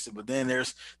not racist. But then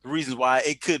there's the reasons why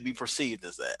it could be perceived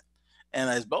as that. And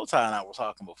as Bowtie and I were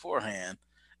talking beforehand,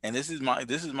 and this is Mike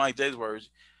J's words,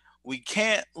 we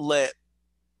can't let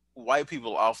white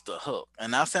people off the hook.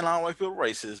 And not saying all white people are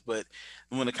racist, but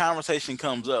when the conversation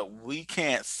comes up, we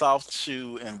can't soft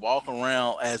shoe and walk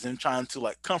around as in trying to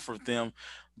like comfort them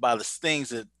by the things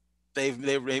that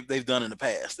they've done in the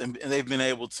past and they've been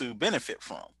able to benefit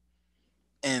from.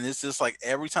 And it's just like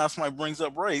every time somebody brings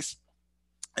up race,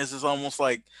 it's just almost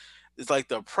like it's like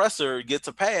the oppressor gets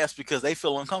a pass because they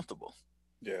feel uncomfortable.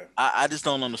 Yeah. I just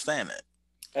don't understand that.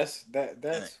 And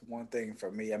That's one thing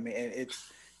for me. I mean, and it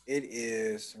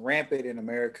is rampant in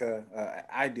America.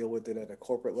 I deal with it at a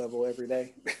corporate level every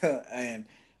day, and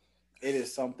it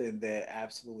is something that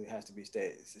absolutely has to be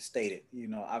stated.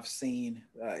 I've seen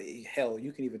hell.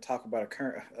 You can even talk about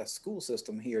a school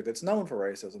system here that's known for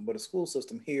racism, but a school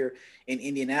system here in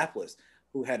Indianapolis.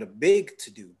 who had a big to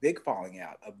do, big falling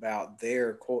out about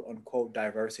their quote unquote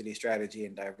diversity strategy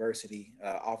and diversity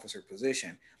officer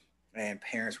position. And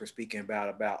parents were speaking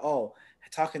about oh,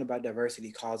 talking about diversity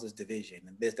causes division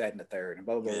and this, that, and the third, and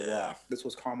blah blah blah Yeah. blah. This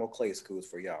was Carmel Clay schools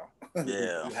for y'all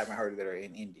Yeah. who haven't heard of that are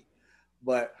in Indy.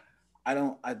 But I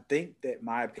don't. I think that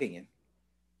my opinion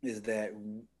is that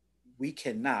we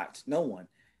cannot. No one,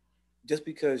 just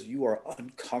because you are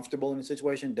uncomfortable in a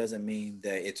situation doesn't mean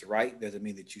that it's right. Doesn't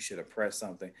mean that you should oppress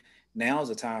something. Now is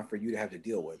the time for you to have to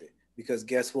deal with it. Because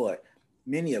guess what?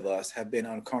 Many of us have been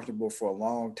uncomfortable for a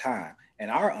long time,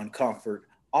 and our uncomfort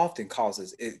often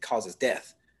causes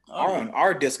death. Oh yeah.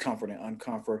 Our discomfort and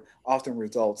uncomfort often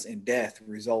results in death,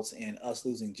 results in us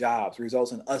losing jobs,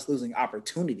 results in us losing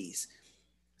opportunities.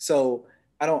 So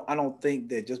I don't think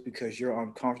that just because you're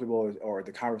uncomfortable or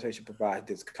the conversation provides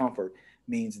discomfort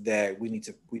means that we need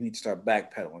to start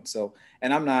backpedaling. So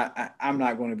and I'm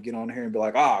not going to get on here and be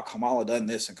like, oh, Kamala done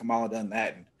this and Kamala done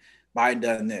that and Biden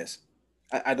done this.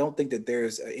 I don't think that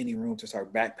there's any room to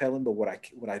start backpedaling. But what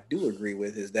I do agree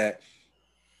with is that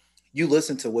you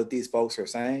listen to what these folks are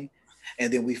saying,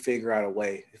 and then we figure out a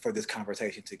way for this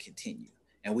conversation to continue,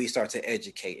 and we start to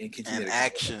educate and continue And the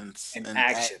conversation actions and and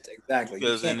actions. Exactly. You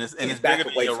because can't and you it's can't bigger back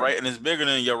than away your from right it. and it's bigger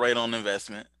than your rate on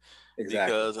investment.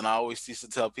 Exactly. Because and I always used to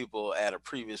tell people at a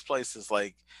previous place, it's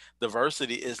like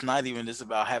diversity is not even just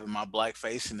about having my black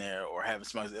face in there or having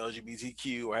somebody who's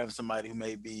LGBTQ or having somebody who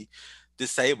may be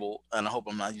disabled, and I hope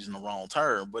I'm not using the wrong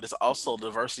term, but it's also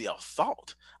diversity of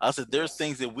thought. I said there's Yes.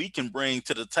 things that we can bring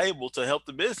to the table to help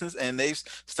the business, and they've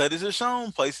studies have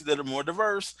shown places that are more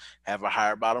diverse have a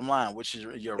higher bottom line, which is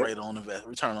your Yep. rate on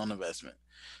return on investment.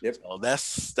 Yep. So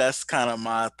that's kind of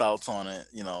my thoughts on it,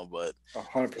 but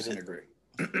 100% agree.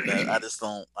 that I just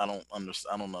don't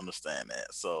understand. I don't understand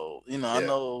that. So I Yeah.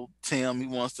 know Tim. He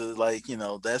wants to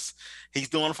that's he's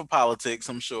doing it for politics.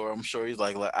 I'm sure. I'm sure he's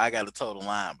like I got to toe the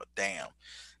line, but damn.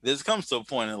 This comes to a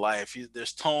point in life.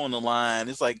 There's towing the line.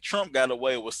 It's like Trump got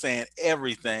away with saying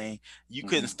everything. You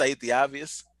couldn't Hmm. state the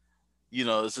obvious.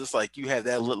 It's just like you have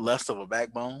that less of a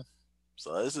backbone.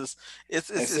 So it's just And it's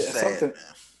sad, something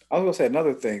I was gonna say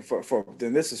another thing for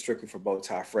then this is strictly for bow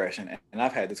tie fresh, and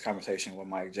I've had this conversation with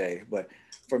Mike J. But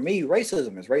for me,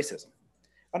 racism is racism.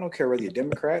 I don't care whether you're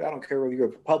Democrat. I don't care whether you're a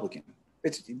Republican.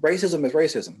 It's racism is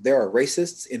racism. There are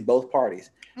racists in both parties.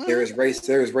 man. There is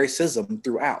racism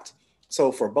throughout.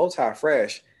 So for bow tie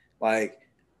fresh, like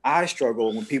I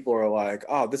struggle when people are like,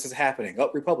 "Oh, this is happening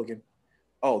up Republican.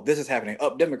 Oh, this is happening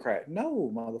up Democrat." No,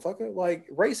 motherfucker. Like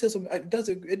racism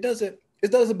it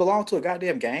doesn't belong to a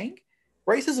goddamn gang.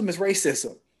 Racism is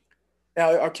racism.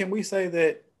 Now, or can we say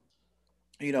that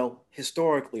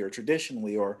historically or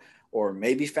traditionally or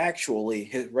maybe factually,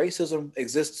 racism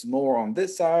exists more on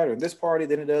this side or this party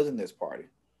than it does in this party?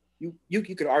 You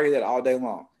could argue that all day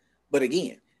long. But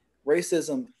again,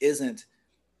 racism isn't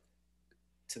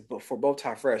for both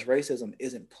tie fresh. Racism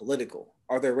isn't political.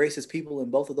 Are there racist people in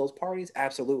both of those parties?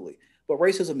 Absolutely. But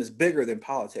racism is bigger than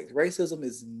politics. Racism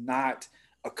is not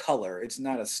a color. It's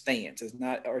not a stance. It's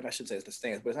not, or I should say it's a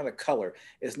stance, but it's not a color.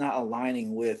 It's not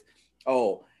aligning with,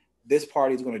 oh, this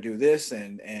party is going to do this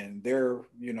and they're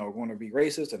going to be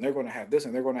racist and they're going to have this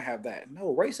and they're going to have that.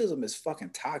 No, racism is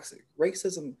fucking toxic.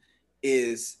 Racism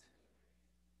is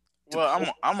Well,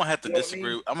 deplorable. I'm gonna have to You know what I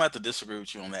disagree. mean? I'm gonna have to disagree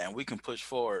with you on that, and we can push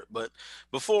forward. But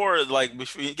before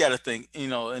you got to think,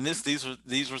 and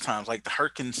these were times like the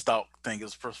Herkenstock thing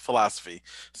is philosophy.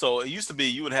 So it used to be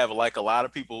you would have like a lot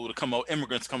of people who would come out,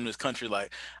 immigrants come to this country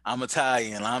like I'm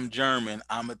Italian, I'm German,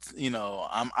 I'm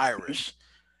Irish.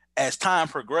 As time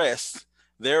progressed,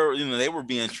 they were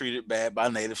being treated bad by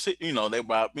they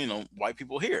were white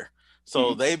people here.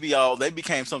 So Mhm. they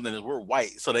became something that we're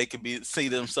white, so they could be see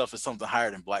themselves as something higher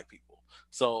than black people.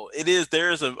 So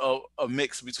there is a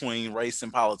mix between race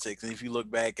and politics. And if you look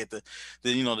back at the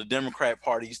Democrat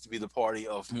Party used to be the party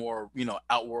of more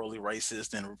outwardly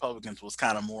racist, and Republicans was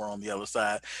kind of more on the other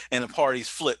side, and the parties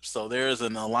flipped. So there is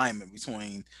an alignment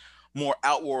between more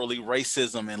outwardly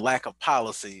racism and lack of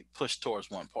policy pushed towards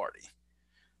one party.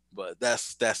 But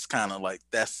that's kind of like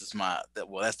that's just my that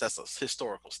well that's a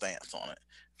historical stance on it.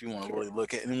 If you want to Sure. really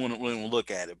look at and want to really look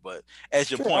at it, but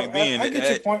as your Sure. point being, I get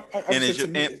your point. I and just said as to your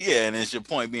me. and as your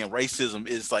point being, racism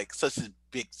is like such a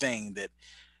big thing that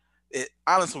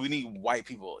honestly we need white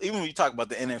people. Even when you talk about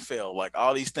the NFL, like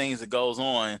all these things that goes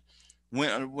on, when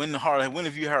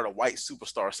have you heard a white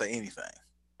superstar say anything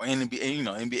or NBA,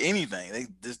 NBA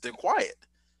anything? They're quiet.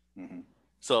 Mhm.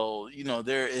 So,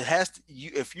 there it has to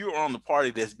you if you're on the party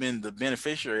that's been the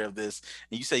beneficiary of this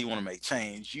and you say you want to make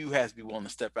change, you have to be willing to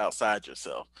step outside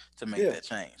yourself to make Yeah, that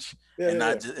change. yeah, And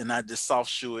yeah, yeah. not just soft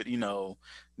shoe it, the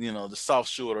soft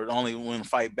shoe it or only when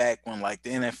fight back when like the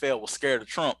NFL was scared of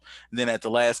Trump. And then at the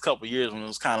last couple of years when it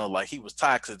was kind of like he was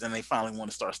toxic, then they finally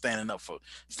want to start standing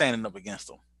up against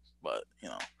him. But,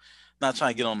 not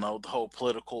trying to get on the whole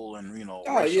political and, Oh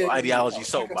yeah, racial yeah, yeah. ideology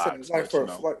No, like I said,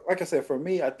 soapbox, but like I said, for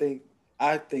me, I think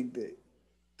that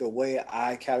the way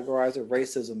I categorize it,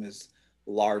 racism is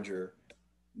larger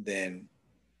than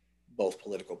both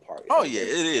political parties. oh Like yeah,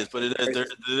 there's it is, but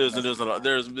racism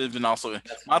there's been also my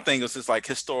definitely. thing is just like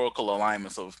historical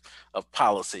alignments of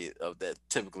policy of that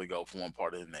typically go from one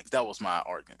part to the next. That was my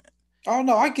argument. Oh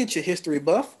no, I get your history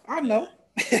buff. I Yeah, know.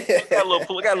 got a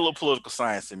little political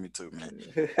science in me too,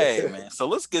 man. Hey, man, so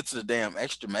let's get to the damn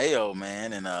extra mayo,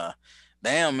 man, and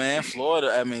damn, man,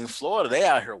 Florida. I mean, Florida, they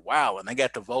out here wilding. They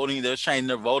got the voting. They're changing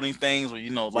their voting things. Where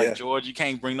like Yeah. Georgia, you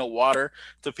can't bring no water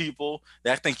to people.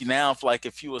 I think you now,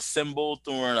 if you assemble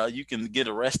during, you can get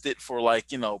arrested for like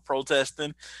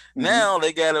protesting. Hmm. Now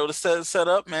they got it set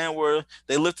up, man, where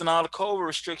they lifting all the COVID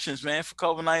restrictions, man, for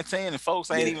COVID-19, and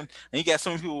folks ain't Yeah. even. And you got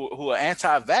some people who are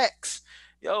anti-vax.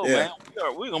 Yo, Yeah. man,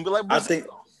 we're gonna be like I Brazil. think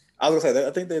I was gonna say that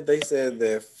I think that they said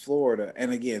that Florida,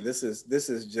 and again, this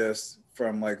is just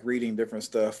from like reading different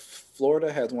stuff.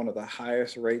 Florida has one of the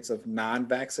highest rates of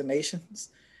non-vaccinations,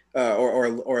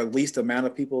 or least amount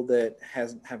of people that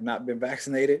have not been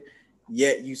vaccinated.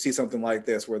 Yet you see something like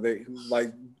this where they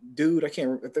like, dude, I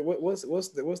can't.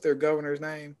 What's their governor's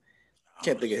name? Oh,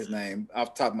 Can't think of his name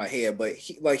off the top of my head, but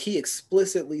he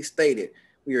explicitly stated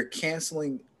we are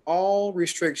canceling all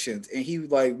restrictions, and he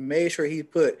like made sure he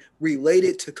put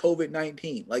related to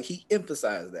COVID-19. Like he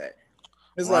emphasized that.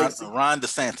 It's like, Ron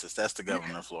DeSantis, that's the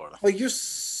governor of Florida. like you're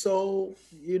so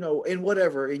in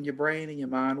whatever in your brain, in your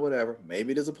mind, whatever.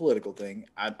 Maybe it is a political thing.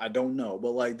 I don't know,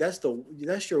 but like that's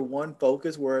your one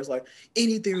focus. Where it's like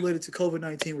anything related to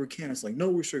COVID-19, we're canceling,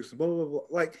 no restrictions, blah blah blah.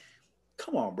 Like,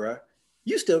 come on, bruh.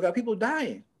 You still got people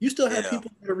dying. You still have Yeah,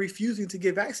 people that are refusing to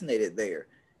get vaccinated there.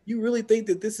 You really think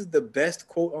that this is the best,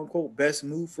 quote unquote, best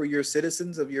move for your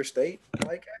citizens of your state?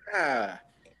 Like, I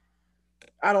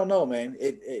don't know, man.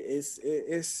 It's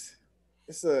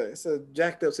a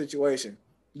jacked up situation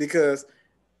because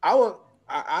I would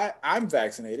I'm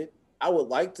vaccinated. I would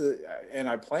like to, and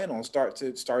I plan on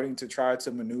starting to try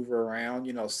to maneuver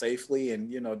around, safely and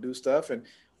do stuff. And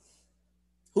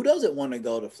who doesn't want to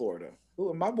go to Florida?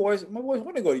 Who my boys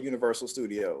want to go to Universal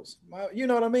Studios. You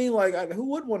know what I mean? Like, who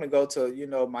would want to go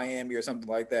to Miami or something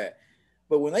like that?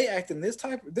 But when they act in this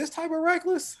type of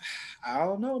reckless, I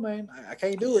don't know, man. I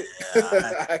can't do it.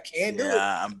 yeah, I can't do it.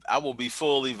 yeah. I will be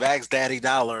fully Vax Daddy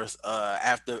Dollars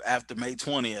after May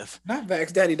 20th. Not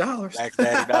Vax Daddy Dollars. Vax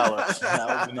Daddy Dollars.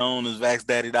 I will be known as Vax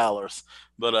Daddy Dollars.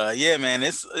 But yeah, man,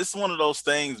 it's one of those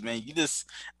things, man.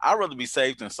 I'd rather be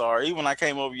safe than sorry. Even when I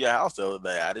came over your house the other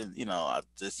day, I didn't, I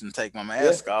just didn't take my Yeah,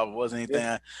 mask off. It wasn't yeah.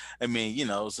 anything. I mean,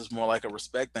 it's just more like a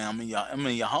respect thing. I'm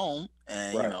in your home,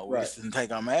 and Right, we right. just didn't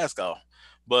take our mask off.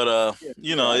 But Yeah,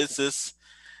 yeah. it's just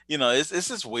it's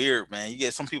just weird, man. You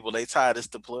get some people they tie this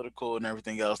to political and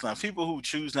everything else. Now, people who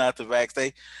choose not to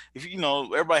vax, if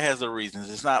everybody has their reasons.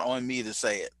 It's not on me to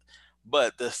say it.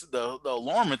 But the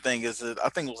alarming thing is that I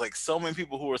think it was like so many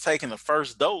people who were taking the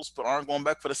first dose but aren't going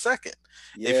back for the second.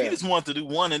 If you Yeah. just want to do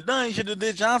one and done, you should have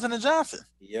did Johnson and Johnson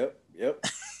Yep, yep.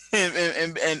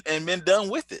 and been done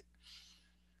with it.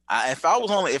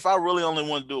 If I really only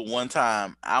want to do it one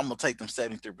time, I'm gonna take them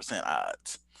 73%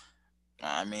 odds.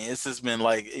 I mean, it's just been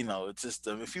like it's just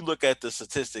if you look at the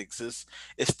statistics,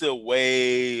 it's still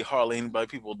way hardly anybody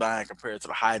people dying compared to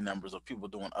the high numbers of people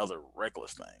doing other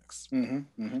reckless things.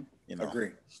 Mm-hmm. Mm-hmm. You know,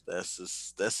 Agree. that's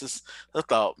just the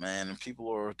thought, man. And people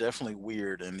are definitely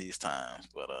weird in these times,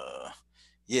 but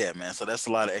yeah, man. So that's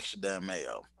a lot of extra damn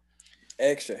mayo.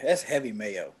 Extra. That's heavy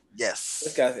mayo. It's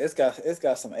Yes. got it's got it's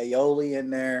got some aioli in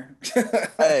there.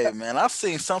 Hey, man, I've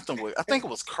seen something with I think it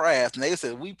was Kraft, and they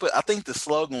said we put. I think the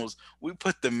slogan was we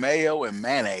put the mayo and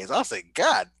mayonnaise. I said,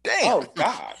 God damn. Oh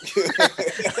God.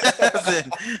 I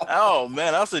said, oh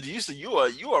man, I said you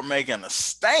are making a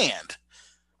stand.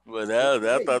 But Yeah,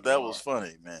 I thought you that was are.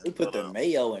 funny, man. We put But the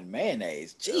mayo and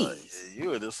mayonnaise. Jeez. yeah, you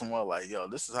were just somewhat like, yo,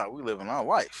 this is how we live in our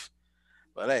life.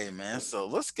 But hey, man, so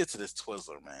let's get to this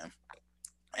Twizzler, man.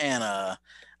 And I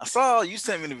saw you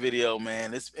sent me the video,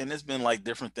 man. It's been like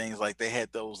different things. Like they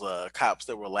had those cops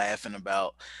that were laughing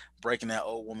about breaking that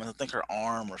old woman, I think her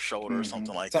arm or shoulder or Hmm.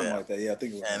 something like Something that. like that. Yeah, I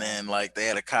think it was And an arm. then like they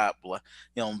had a cop,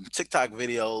 TikTok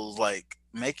videos like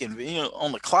making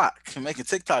on the clock, making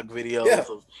TikTok Yeah, videos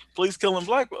of police killing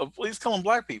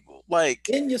black people. Like,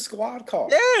 in your squad car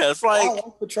yeah, it's like, while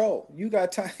on patrol. You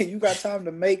got time. You got time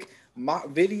to make mock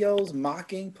videos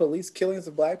mocking police killings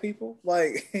of black people.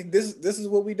 Like this is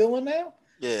what we doing now.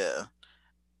 yeah.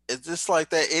 It's just like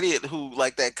that idiot who,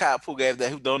 like that cop who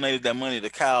donated that money to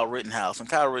Kyle Rittenhouse, and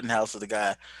Kyle Rittenhouse is the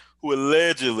guy who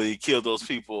allegedly killed those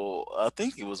people. I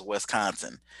think it was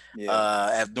Wisconsin. Yeah.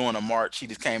 After doing a march, he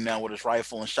just came down with his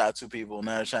rifle and shot two people.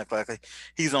 Now it's like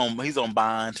he's on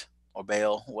bond or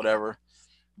bail, whatever.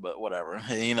 But whatever.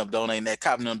 He ended up donating that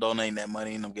cop ended up donating that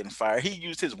money, ended up getting fired. He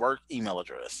used his work email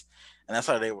address. And that's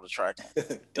how they were able to track him.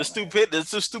 The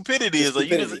stupidity The is like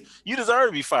stupidity. you deserve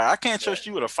to be fired. I can't Yeah. trust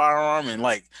you with a firearm and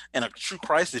like in a true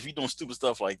crisis if you doing stupid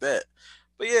stuff like that.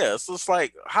 But yeah, so it's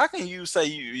like, how can you say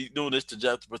you doing this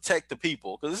to protect the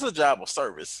people? Because it's a job of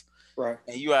service, Right.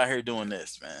 and you out here doing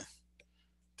this, man.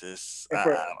 This And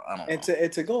for I don't and know.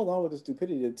 to go along with the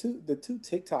stupidity, the two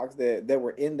TikToks that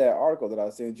were in that article that I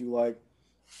sent you, like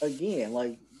again,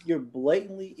 like you're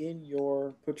blatantly in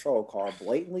your patrol car,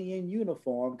 blatantly in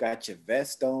uniform, got your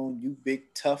vest on, you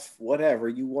big tough, whatever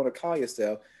you want to call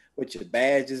yourself, but your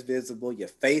badge is visible, your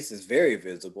face is very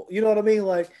visible. You know what I mean?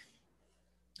 Like,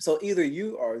 so either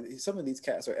you or some of these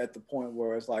cats are at the point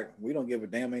where it's like we don't give a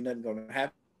damn, ain't nothing gonna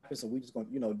happen, so we just gonna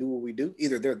do what we do.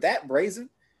 Either they're that brazen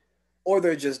or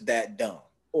they're just that dumb,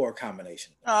 or a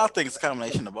combination of them I both. think it's a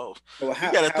combination of both. So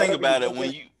You got to think however you about it look when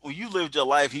at, you lived your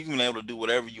life, you've been able to do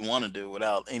whatever you want to do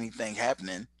without anything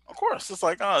happening. Of course, it's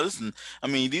like, oh, listen. I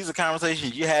mean, these are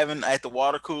conversations you're having at the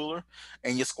water cooler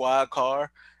in your squad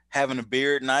car, having a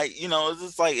beer at night. It's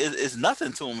just like it's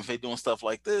nothing to them if they're doing stuff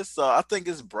like this. So I think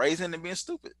it's brazen and being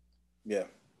stupid. yeah,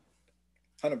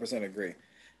 100% agree.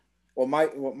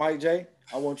 Mike J,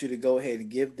 I want you to go ahead and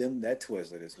give them that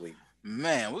Twizzler this week.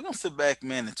 Man, we're gonna sit back,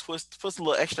 man, and put some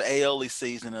little extra aioli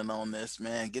seasoning on this,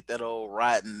 man. Get that old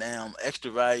rotten down,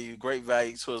 extra value, great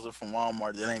value Twizzler from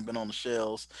Walmart that ain't been on the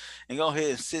shelves, and go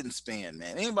ahead and sit and spin,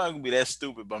 man. Anybody gonna be that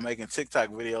stupid by making TikTok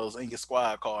videos in your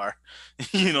squad car,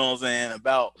 what I'm saying,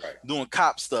 about Right. doing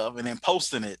cop stuff and then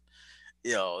posting it.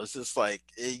 It's just like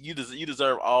you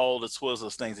deserve all the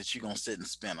Twizzlers things that you're gonna sit and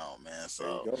spin on, man. There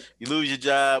you So go. you lose your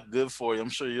job, good for you. I'm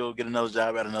sure you'll get another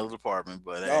job at another department.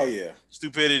 But Oh hey, yeah,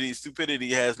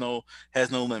 stupidity has no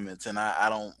limits, and I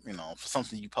don't for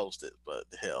something you posted, but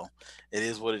hell, it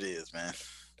is what it is, man.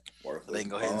 So they worthless can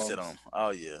go ahead and sit bums. on.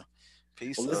 Oh yeah,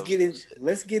 piece Well, let's of get in. shit.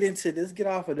 Let's get into this. Get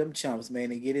off of them chumps,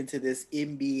 man, and get into this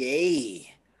NBA.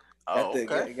 Got Oh, the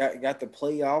okay. got the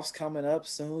playoffs coming up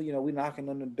soon. We knocking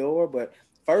on the door. But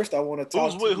first, I want to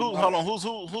talk to you Hold about. on,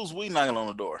 who's we knocking on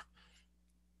the door?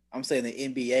 I'm saying the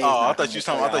NBA is Oh, I knocking thought on you the was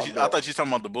talking. playoff I thought door. you was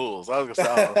talking about the Bulls. I was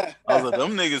gonna say, I was like,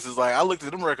 them niggas is like, I looked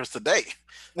at them records today.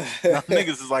 Them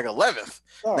niggas is like 11th.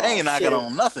 They Oh ain't knocking shit!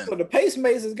 on nothing. So the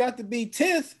pacemakers got to be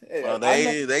 10th. Well, I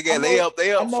know. I know.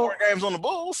 they I up four know. games on the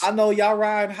Bulls. I know y'all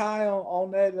riding high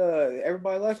on that.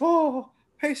 Everybody like, oh,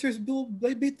 Pacers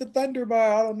they beat the Thunder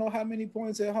by I don't know how many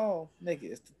points at home. Nigga,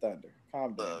 it's the Thunder.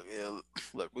 Calm down. Yeah,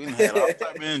 look, we done had all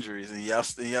type of injuries, and y'all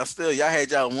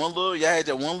had your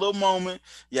one little moment.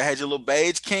 Y'all had your little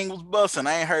beige king was busting.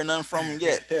 I ain't heard nothing from him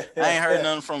yet. I ain't heard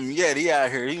nothing from him yet. He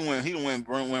out here.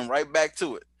 Went right back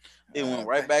to it. He went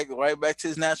right back to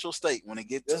his natural state when it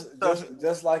gets tough.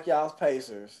 just like y'all's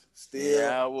Pacers,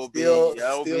 Y'all will still be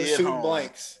at shooting home.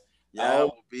 blanks. Y'all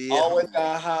Always, will be at always home.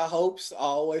 got high hopes.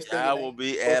 Always thinking Y'all they will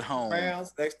be go at to the home.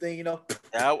 rounds. Next thing you know,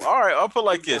 All right, I'll put it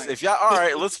like two this. If blanks. y'all, all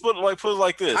right, let's put it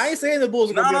like I this. ain't saying the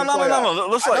Bulls are No, gonna be in no, the no, no, no, playoffs. no.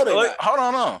 Let's I know they hold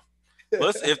on, not.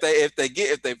 Let's if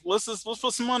they let's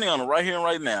put some money on it right here and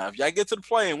right now. If y'all get to the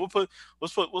play, and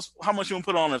let's how much you want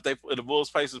to put on if the Bulls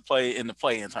Pacers play in the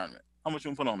play in tournament? How much you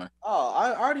want to put on there? Oh,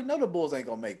 I already know the Bulls ain't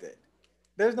gonna make that.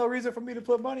 There's no reason for me to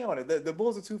put money on it. The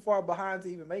Bulls are too far behind to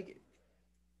even make it.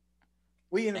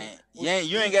 We in And you ain't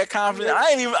we got we confidence. in I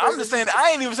ain't even. I'm regular just saying. season.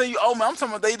 I ain't even saying you owe me. I'm talking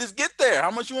about they just get there. How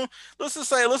much you want? Let's just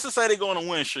say they go on a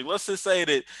win streak. Let's just say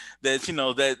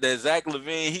that Zach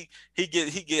Levine he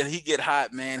get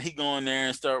hot, man. He go in there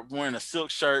and start wearing a silk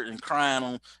shirt and crying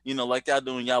on like y'all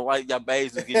doing y'all like y'all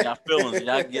babes and getting y'all feelings and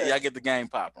y'all get the game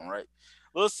popping, right?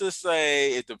 Let's just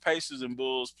say if the Pacers and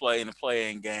Bulls play in the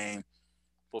play-in game,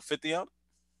 put 50 on it.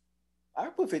 I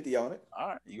put 50 on it. All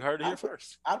right, you heard it I here put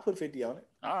first. I put 50 on it.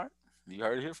 All right, you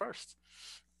heard it here first.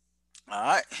 All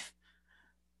right.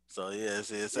 So yeah,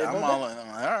 Yeah, no I'm doubt.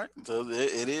 all right. So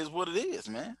it is what it is,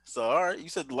 man. So all right, you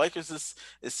said the Lakers is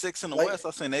six in the Like West.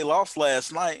 I seen they lost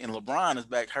last night, and LeBron is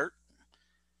back hurt.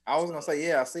 I was So gonna say,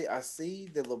 yeah, I see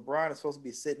that LeBron is supposed to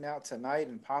be sitting out tonight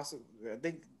and possibly I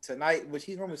think tonight, which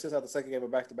he normally sits out the second game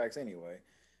of back to backs anyway.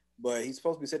 But he's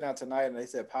supposed to be sitting out tonight, and they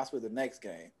said possibly the next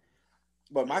game.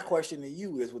 But my question to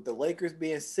you is, with the Lakers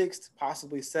being sixth,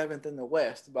 possibly seventh in the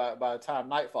West by the time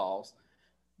night falls,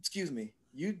 excuse me,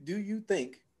 you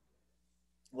think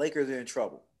Lakers are in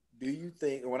trouble? Do you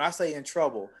think, when I say in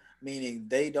trouble, meaning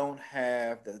they don't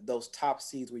have those top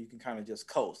seeds where you can kind of just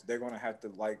coast? They're going to have to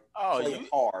like Oh, play you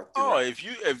hard oh throughout.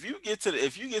 if you get to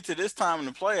if you get to this time in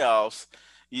the playoffs,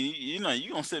 you know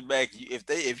you gonna sit back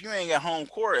if you ain't got home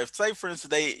court. If say for instance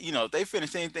they if they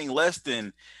finish anything less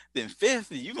than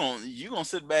fifth, you gonna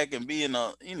sit back and be in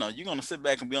a you're gonna sit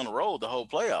back and be on the road the whole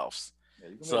playoffs. Yeah,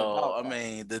 you're going to be in a So I dogfight.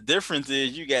 mean the difference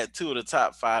is you got two of the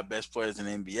top five best players in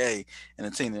the NBA and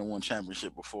a team that won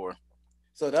championship before.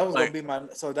 So that was going Like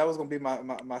to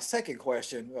be my second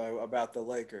question about the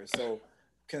Lakers. So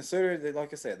consider that,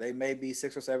 like I said, they may be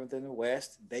sixth or seventh in the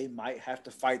West. They might have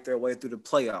to fight their way through the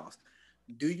playoffs.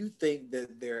 Do you think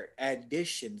that their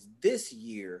additions this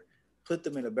year put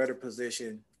them in a better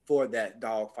position for that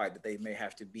dogfight that they may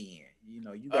have to be in? You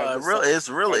know, you got good really,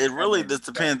 solid it players really coming in. just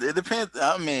depends. It depends.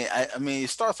 I mean, it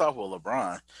starts off with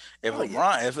LeBron. Oh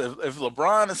yeah, If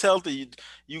LeBron is healthy,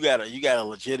 you got a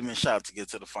legitimate shot to get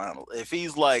to the final. If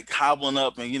he's like hobbling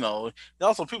up, and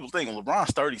also people think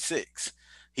LeBron's 36.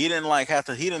 He didn't like have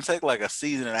to. He didn't take like a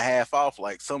season and a half off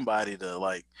like somebody to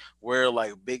like wear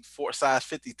like big four size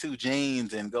 52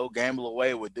 jeans and go gamble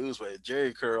away with dudes with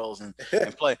Jerry curls and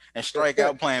play and strike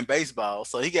out playing baseball.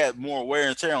 So he got more wear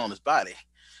and tear on his body.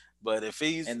 But if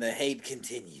he's and the hate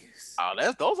continues. oh,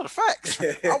 those are the facts.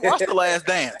 I watched The Last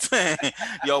Dance.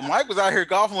 Yo, Mike was out here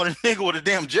golfing with a nigga with a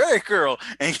damn Jerry curl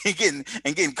and getting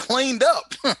cleaned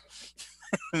up.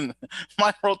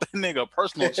 Mike wrote that nigga a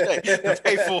personal check to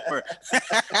pay for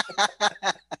it.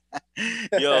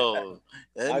 Yo,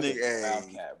 that Michael's nigga, a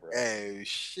wild cat, bro.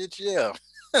 shit, yeah.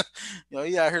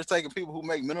 He out here taking people who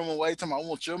make minimum wage. Talking, I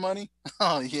want your money.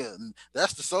 Oh yeah,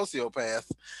 that's the sociopath.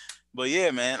 But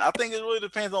yeah, man, I think it really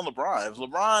depends on LeBron. If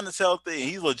LeBron is healthy and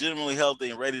he's legitimately healthy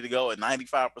and ready to go at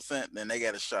 95%, then they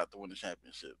got a shot to win the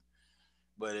championship.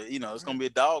 But All it's right. gonna be a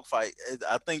dogfight.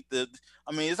 I think that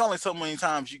I mean, it's only so many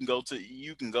times you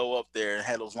can go up there and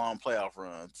have those long playoff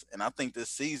runs. And I think this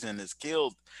season has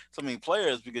killed so many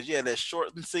players because you had that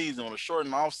shortened season with a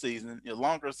shortened off season,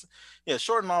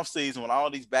 shortened off season with all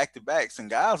these back to backs and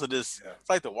guys are just Yeah, it's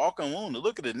like the walking wound.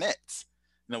 Look at the Nets.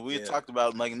 We had yeah, talked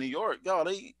about like New York, y'all.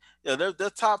 Their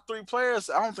top three players.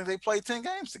 I don't think they played 10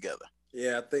 games together.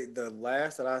 yeah. I think the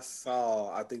last that I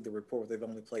saw, I think the report was they've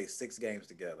only played 6 games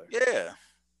together. Yeah.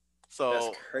 That's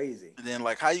So crazy, then,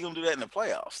 like, how you gonna do that in the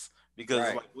playoffs? Because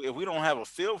right? like, if we don't have a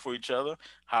feel for each other,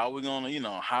 how are we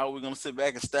gonna sit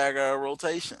back and stagger our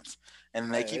rotations?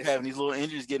 And they keep It's, having these little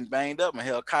injuries getting banged up, and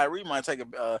hell, Kyrie might take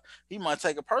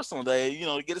a personal day,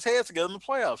 to get his head together in the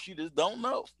playoffs. You just don't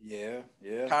know. yeah,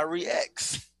 yeah, Kyrie yeah.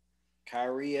 X.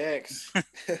 Kyrie X.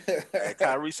 And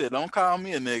Kyrie said, "Don't call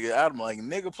me a nigga." I'm like,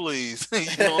 "Nigga, please."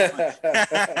 You know what I'm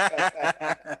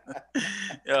saying?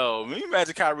 Yo, me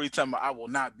imagine Kyrie telling me, "I will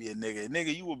not be a nigga.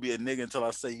 Nigga, you will be a nigga until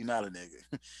I say you're not a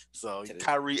nigga." So to the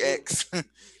Kyrie to, X,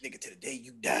 nigga to the day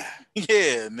you die.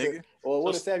 yeah, nigga. Or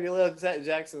what So did Samuel L.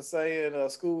 Jackson say in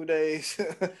School Days?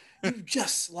 You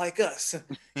just like us.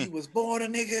 You was born a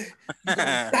nigga. You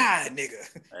gonna die a nigga.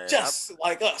 Hey, Just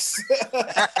like us.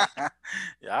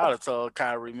 yeah, I'd have told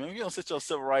Kyrie, man, you don't sit your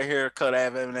civil right here, cut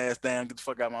having ass down, get the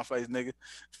fuck out of my face, nigga.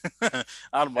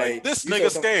 I'm like, Hey, this nigga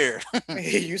scared.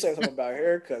 you said something about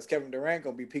haircuts. Kevin Durant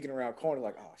gonna be peeking around corner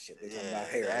like, oh shit, they talking about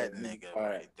Yeah, hair. that Let me be nigga quiet.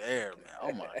 right there, man.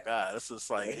 Oh my god, this is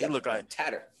like He he got the looked like damn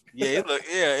tatter.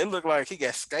 it looked like he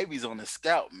got scabies on his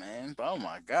scalp, man. But oh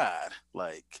my god,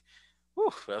 like,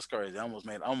 whew, that's crazy. I almost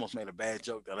made a bad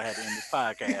joke that I had to end this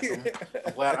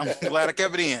podcast. I'm glad I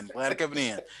kept it in. Glad I kept it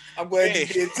in. I'm glad you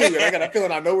Hey, did too. And I got a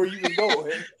feeling I know where you was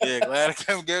going. yeah, glad I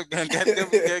kept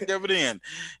it in.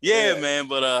 Yeah, Yeah, man.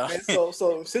 But man.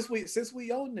 So since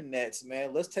we own the Nets,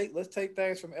 man, let's take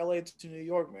things from LA to New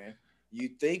York, man. You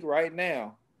think right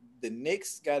now the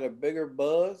Knicks got a bigger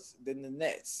buzz than the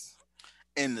Nets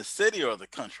in the city or the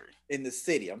country? in the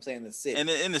city? I'm saying the And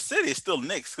city. in the city, it's still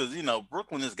Knicks because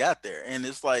Brooklyn has got there, and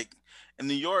it's like in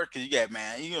New York, you got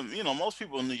man, most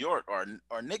people in New York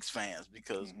are Knicks fans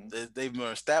because Hmm. they've been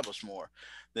established more.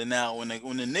 Then now when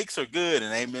the Knicks are good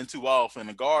and they've been too off and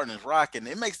the Garden is rocking,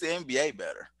 it makes the NBA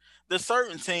better. There's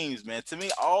certain teams, man. To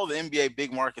me, all the NBA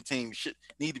big market teams should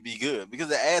need to be good because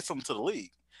it adds something to the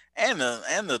league, and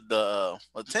the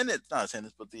attendance, not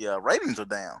attendance, but the ratings are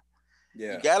down. You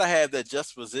Yeah. gotta have that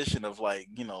juxtaposition of like,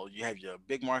 you have your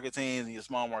big market teams and your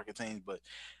small market teams, but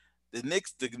the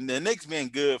Knicks being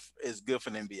good is good for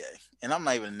the NBA. And I'm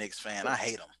not even a Knicks fan. So I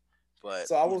hate them, but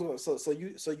so I was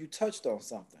so you touched on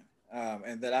something,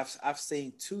 and that I've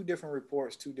seen two different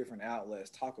reports, two different outlets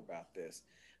talk about this.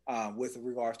 with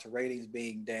regards to ratings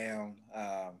being down,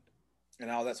 and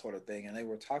all that sort of thing. And they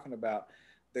were talking about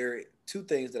there are two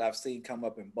things that I've seen come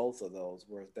up in both of those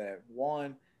was that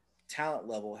one, talent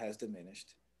level has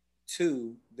diminished.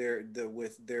 Two,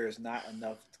 there's not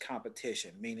enough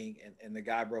competition, meaning and the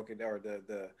guy broke it or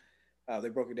they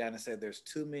broke it down and said there's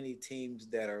too many teams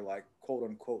that are like quote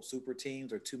unquote super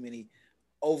teams or too many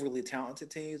overly talented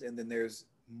teams, and then there's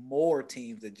more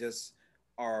teams that just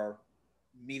are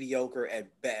mediocre at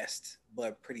best,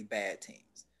 but pretty bad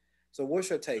teams. So, what's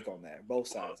your take on that?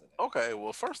 Both Well, sides of that. okay.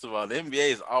 Well, first of all, the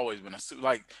NBA has always been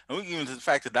like, and we get into the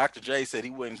fact that Dr. J said he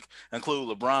wouldn't include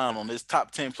LeBron on his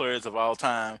top 10 players of all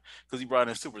time because he brought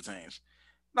in super teams.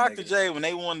 Dr. Negative. J, when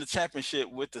they won the championship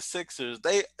with the Sixers,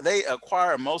 they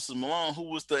acquired Moses Malone, who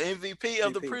was the MVP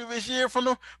of the VP. previous year from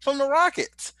the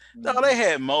Rockets. So Mm-hmm. they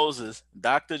had Moses,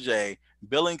 Dr. J,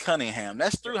 Billy Cunningham.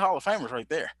 That's Yep. three Hall of Famers right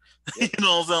there. You Yep.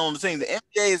 know what I'm saying on the team. The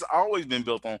NBA has always been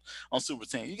built on super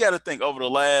teams. You got to think over the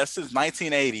last since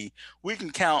 1980, we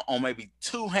can count on maybe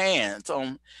two hands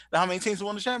on how many teams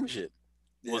won the championship.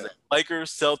 Was Yeah. it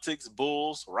Lakers, Celtics,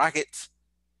 Bulls, Rockets,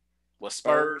 was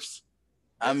Spurs. Spurs?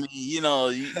 I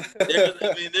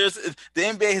Yep. mean, there's the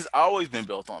NBA has always been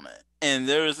built on that, and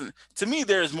to me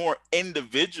there's more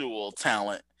individual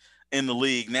talent in the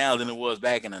league now than it was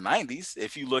back in the '90s.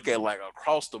 If you look at Mhm. like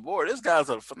across the board, these guys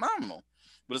are phenomenal,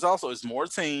 but it's more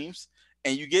teams,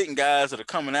 and you getting guys that are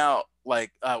coming out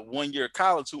like 1 year of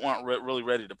college who aren't really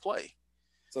ready to play.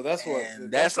 So that's what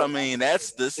And that's that's, I what I mean,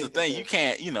 that's I this is the think that thing. You they're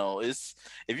can't, it's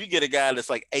if you get a guy that's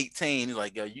like 18, he's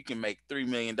like, yo, you can make $3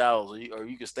 million, or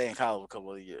you can stay in college for a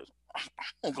couple of years.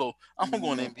 I'm gonna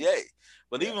go in the no. NBA.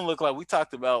 But Yeah. even look like we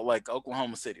talked about like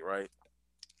Oklahoma City, right?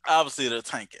 Obviously they're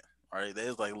tanking, right?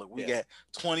 They're like, look, we Yeah. got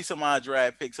 20 some odd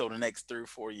draft picks over the next 3 or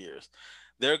 4 years.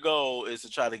 Their goal is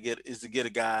to get a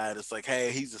guy that's like,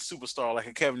 hey, he's a superstar like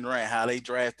a Kevin Durant, how they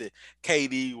drafted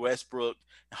KD, Westbrook,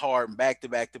 Harden back to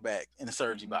back to back, and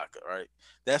Serge Hmm. Ibaka, right?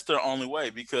 That's their only way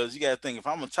because you got to think if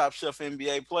I'm a top shelf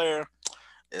NBA player,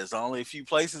 there's only a few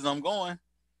places I'm going.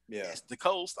 Yeah. It's the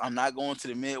coast. I'm not going to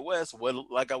the Midwest. Well,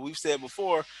 like we've said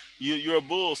before, you're a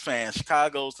Bulls fan.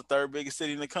 Chicago's the third biggest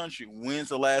city in the country. When's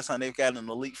the last time they've got an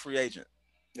elite free agent?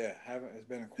 Yeah. Haven't It's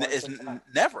been quite It's some time.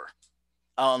 never.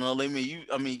 I don't know.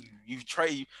 I mean, you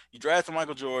drafted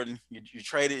Michael Jordan. You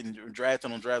traded and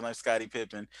drafted on draft like Scottie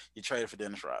Pippen. You traded for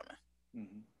Dennis Rodman.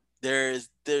 Hmm.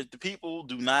 The people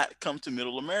do not come to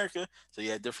Middle America, so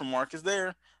you have different markets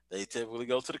there. They typically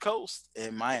go to the coast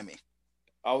in Miami.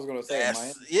 I was gonna say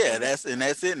Miami. Yeah. That's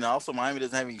it. And also Miami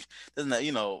doesn't have,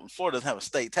 Florida doesn't have a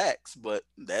state tax, but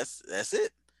that's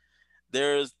it.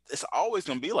 It's always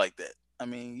gonna be like that. I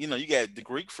mean, you got the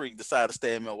Greek freak decide to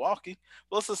stay in Milwaukee.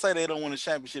 But let's just say they don't win a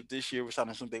championship this year, which I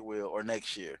don't think they will, or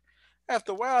next year.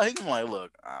 After a while, he can be like,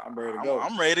 look, I'm ready to go.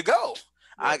 I'm ready to go.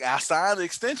 Yep. I signed the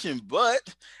extension,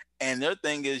 but and their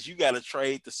thing is you got to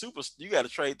trade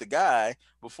the guy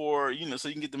before so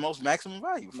you can get the most maximum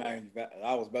value for him. Man,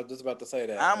 I was just about to say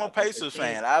that. I'm a I think they Pacers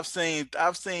can't. fan.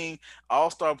 I've seen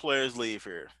all-star players leave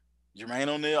here. Jermaine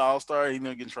O'Neal, all-star, he's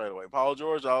gonna get traded away. Paul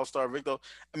George, all-star. Victor.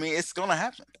 I mean, it's gonna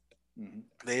happen. Hmm.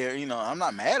 I'm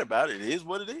not mad about it. It is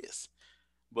what it is.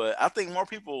 But I think more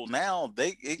people now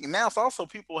now it's also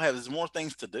people have there's more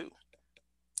things to do.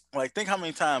 Like think how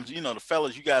many times the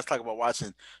fellas you guys talk about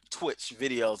watching Twitch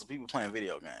videos of people playing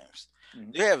video games.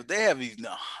 Hmm. They have these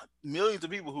millions of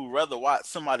people who rather watch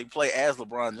somebody play as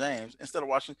LeBron James instead of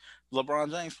watching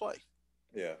LeBron James play.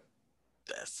 Yeah.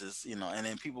 That's just and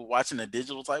then people watching the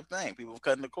digital type thing, people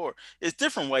cutting the cord. It's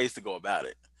different ways to go about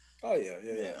it. Oh yeah.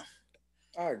 Yeah. Yeah.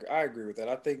 Yeah. I agree with that.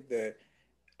 I think that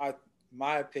I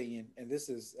my opinion, and this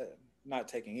is not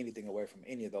taking anything away from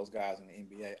any of those guys in the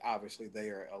NBA. Obviously, they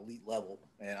are elite level,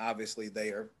 and obviously they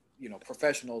are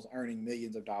professionals earning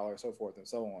millions of dollars, so forth and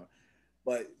so on.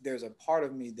 But there's a part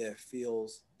of me that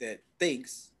feels that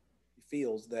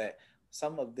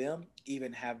some of them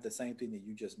even have the same thing that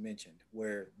you just mentioned,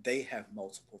 where they have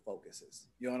multiple focuses.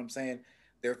 You know what I'm saying?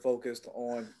 They're focused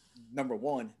on number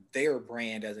one, their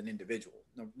brand as an individual.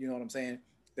 You know what I'm saying?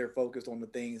 They're focused on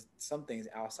some things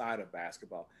outside of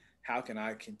basketball. How can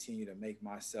I continue to make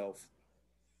myself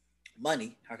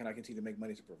money? How can I continue to make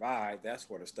money to provide that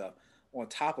sort of stuff on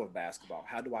top of basketball?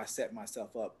 How do I set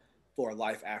myself up for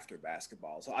life after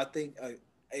basketball? So I think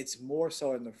it's more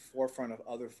so in the forefront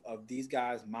of these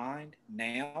guys' mind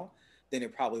now than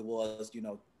it probably was,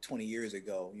 20 years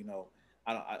ago.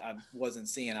 I wasn't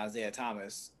seeing Isaiah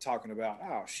Thomas talking about,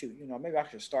 oh shoot, maybe I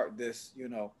should start this,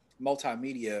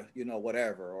 multimedia,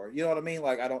 whatever, or you know what I mean.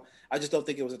 Like I just don't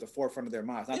think it was at the forefront of their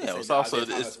minds. Not to Yeah, say it's that also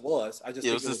Isaiah Thomas was. I just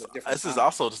yeah, think it was a different this is time.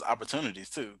 also just opportunities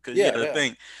too, because you Yeah, got to yeah,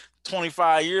 think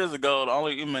 25 years ago, the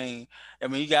only I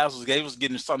mean, you guys was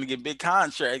getting starting to get big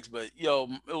contracts, but it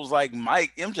was like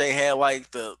Mike MJ had like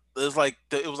it was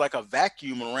like a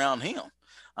vacuum around him.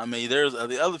 I mean, there's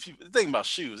the other people. The thing about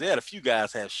shoes, they had a few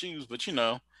guys have shoes, but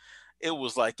it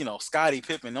was like Scottie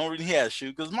Pippen. The only reason he had a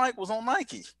shoe because Mike was on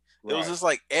Nike. It was right. just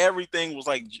like everything was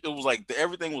like it was like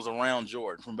everything was around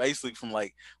Jordan from basically from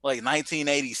like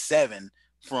 1987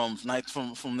 from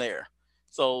there.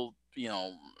 So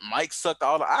Mike sucked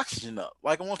all the oxygen up.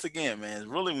 Like once again, man,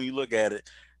 really when you look at it,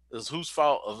 it's whose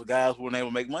fault of the guys who were able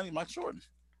to make money? Mike Jordan.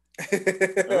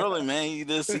 Really, man, he's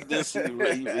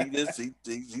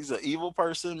an evil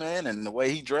person, man, and the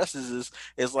way he dresses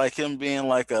is like him being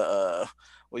like a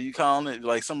what you calling it,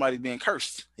 like somebody being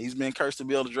cursed. He's been cursed to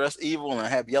be able to dress evil and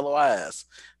have yellow eyes.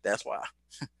 That's why.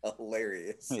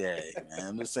 Hilarious. Yeah, man,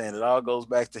 I'm just saying it all goes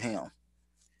back to him.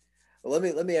 Well,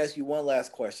 let me ask you one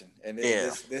last question, and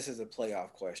Yeah. this is a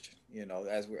playoff question.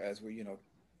 As we're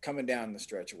coming down the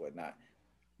stretch or whatnot.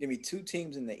 Give me two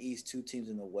teams in the East, two teams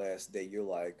in the West that you're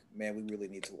like, man, we really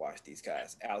need to watch these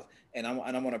guys out. And I'm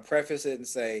going to preface it and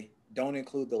say, don't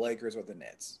include the Lakers or the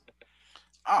Nets.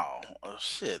 Oh,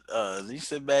 shit. You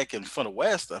sit back in front of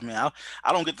West. I mean,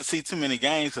 I don't get to see too many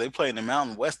games 'cause they play in the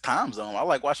Mountain West time zone. I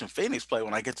like watching Phoenix play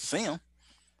when I get to see them.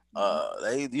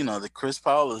 Mm-hmm. The Chris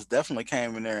Paul has definitely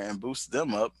came in there and boosted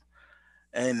them up.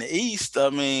 And the East, I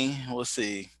mean, let's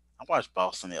see. I watched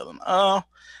Boston the other night.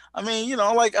 I mean,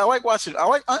 I like watching.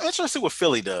 I'm interested to see what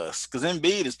Philly does because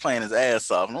Embiid is playing his ass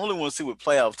off, and I only want to see what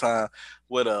playoff time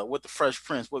what the Fresh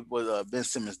Prince, what Ben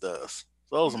Simmons does.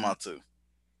 So those are Mm-hmm. my two.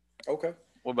 Okay.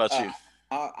 What about Uh, you?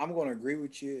 I'm going to agree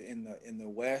with you in the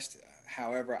West.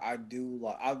 However, I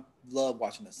love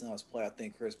watching the Suns play. I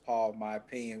think Chris Paul, in my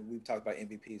opinion, we've talked about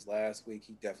MVPs last week.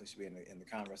 He definitely should be in the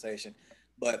conversation.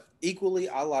 But equally,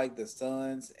 I like the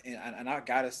Suns, and I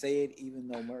gotta say it, even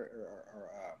though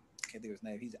I can't think of his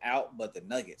name, he's out. But the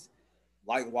Nuggets,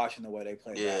 like watching the way they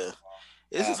play Yeah, basketball.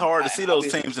 it's just hard to And see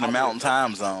those teams in the I'll be the Mountain first.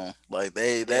 Time Zone. Like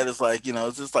Yeah. that is like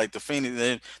it's just like the Phoenix,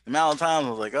 the Mountain Time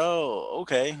was like, oh,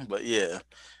 okay, but yeah,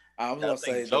 I was I gonna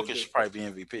think say Jokic should probably be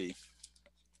MVP.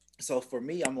 so for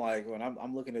me, I'm like when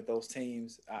I'm looking at those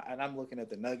teams, and I'm looking at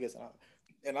the Nuggets,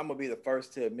 and I'm gonna be the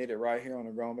first to admit it right here on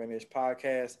the Grown Man Ish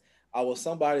podcast. I was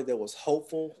somebody that was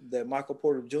hopeful that Michael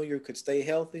Porter Jr. could stay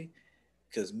healthy,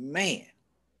 because man,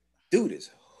 dude is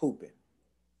hooping.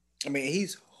 I mean,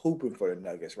 he's hooping for the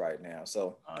Nuggets right now.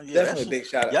 So Oh yeah, definitely that's a big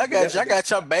shout out. y'all Definitely, got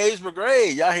your Beige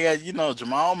Brigade. Y'all had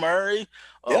Jamal Murray,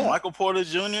 yeah. Michael Porter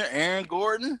Jr., Aaron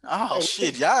Gordon. Oh Hey,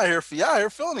 shit, y'all here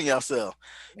feeling yourself.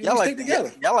 we stick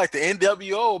together. Y'all like the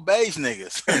NWO beige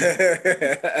niggas,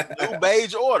 new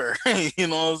beige order. You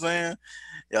know what I'm saying?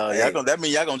 Y'all Hey, gonna that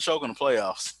mean y'all gonna choke in the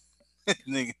playoffs,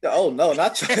 nigga. oh no,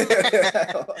 not you.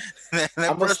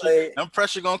 I'm gonna say That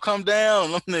pressure gonna come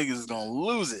down. Them niggas is gonna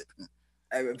lose it.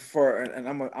 and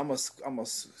I'm a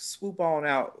swoop on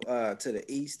out to the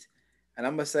east, and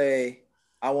I'm gonna say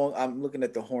I'm looking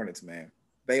at the Hornets, man.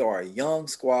 They are a young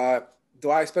squad. Do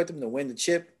I expect them to win the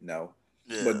chip? No,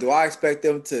 but Yeah. do I expect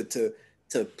them to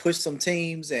push some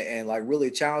teams and like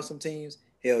really challenge some teams?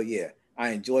 Hell yeah! I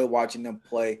enjoy watching them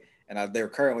play, and they're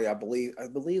currently I believe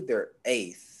they're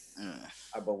eighth. Yeah.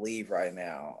 I believe right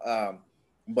now.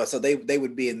 But so they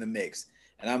would be in the mix,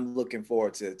 and I'm looking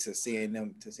forward to seeing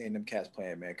them cats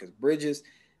playing, man. Because Bridges,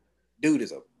 dude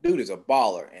is a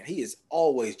baller, and he is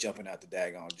always jumping out the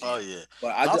daggone Oh gym. yeah.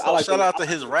 But And I also like shout the out I to like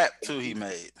his the rap too he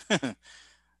made.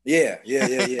 yeah.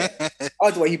 I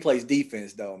like the way he plays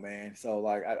defense though, man. So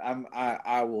like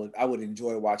I would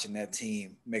enjoy watching that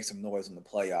team make some noise in the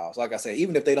playoffs. Like I said,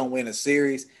 even if they don't win a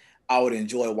series, I would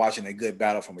enjoy watching a good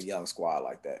battle from a young squad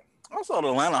like that. Also, the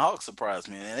Atlanta Hawks surprised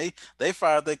me, and they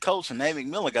fired their coach and Nate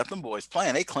McMillan got them boys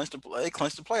playing. They clinched the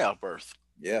playoff berth.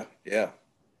 Yeah.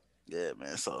 Yeah,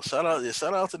 man. So shout out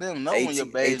to them. Another one of your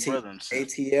AT, beige AT, brethren.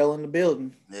 ATL in the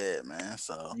building. Yeah, man.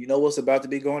 So You know what's about to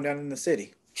be going down in the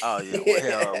city. oh yeah,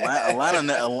 well hell,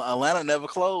 Atlanta never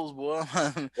closed, boy.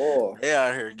 Boy, They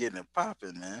out here getting it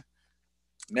popping, man. All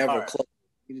never right. close.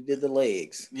 You did the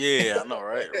legs. Yeah, I know,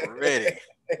 right? Ready.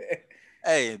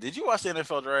 Hey, did you watch the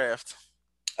NFL draft?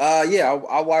 Yeah,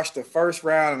 I watched the first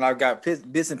round and I got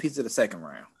bits and pieces of the second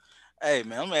round. Hey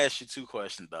man, let me ask you two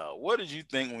questions, dog. What did you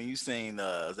think when you seen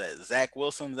is that Zach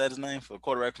Wilson? Is that his name for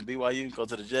quarterback from BYU? Go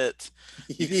to the Jets.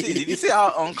 Did you see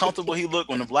how uncomfortable he looked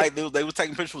when the black dude they were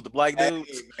taking pictures with the black Hey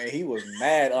dudes? man, he was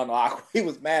mad unawkward. He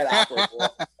was mad awkward, boy.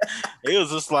 It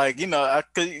was just like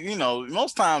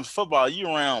most times football you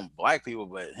around black people,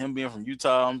 but him being from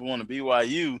Utah, I'm going to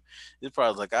BYU, it's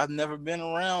probably like I've never been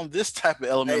around this type of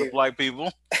element of Hey, black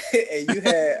people. and you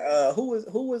had who was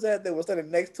that was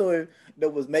standing next to him that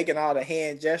was making all the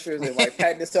hand gestures and like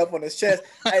patting himself on his chest.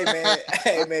 Hey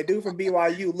man, dude from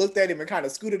BYU looked at him and kind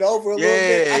of scooted over a little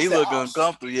bit. Yeah, I he said, look "Oh,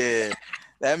 uncomfortable. Yeah,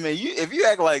 that man, you if you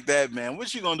act like that, man,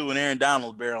 what you gonna do when Aaron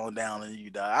Donald barreling down and you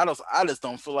die? I just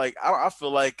don't feel like I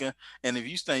feel like, and if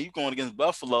you going against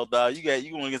Buffalo, dog, you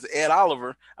going against Ed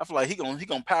Oliver. I feel like he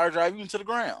gonna power drive you into the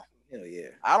ground. hell yeah."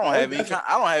 I don't No, have any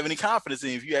I don't have any confidence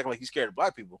in you if you act like you scared of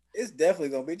black people. it's definitely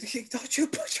gonna be. Don't you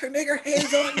put your nigger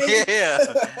hands on me, Yeah.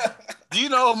 nigga. Do you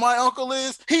know who my uncle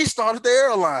is? He started the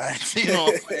airlines. You know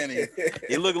what I'm saying?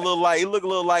 He look a little light. He look a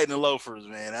little light in the loafers,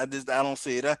 man. I don't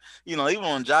see it. Even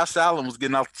when Josh Allen was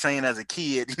getting off the chain as a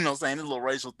kid, you know what I'm saying? This little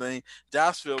racial thing,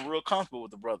 Josh felt real comfortable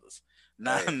with the brothers.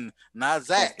 Not Hey, not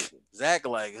Zach. comfortable. Zach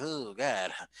like, oh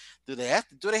God, do they have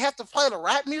to play the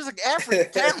rap music every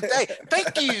damn day? Thank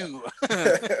you.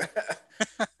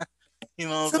 You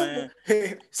know what I'm Someone,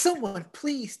 saying? someone,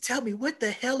 please tell me what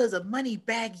the hell is a money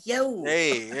bag, yo?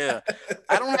 Hey, yeah.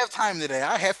 I don't have time today.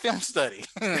 I have film study.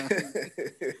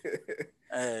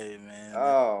 Hey man,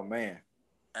 Oh man.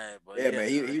 hey, but Yeah, yeah, man,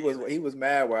 he was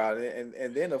mad wild,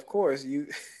 and then of course you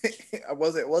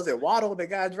was it Waddle that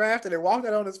got drafted and walked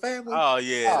out on his family? oh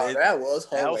yeah, Oh, that was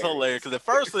that was hilarious. hilarious. Because at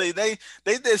first they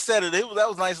did set it. That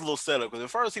was a nice little setup. Because at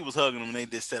first he was hugging him, and they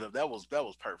did set up. That was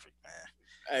perfect, man.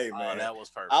 Hey Oh, man, that was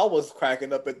I perfect. was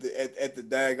cracking up at the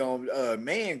daggone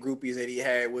man groupies that he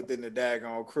had within the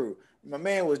daggone crew. My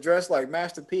man was dressed like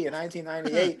Master P in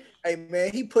 1998. Hey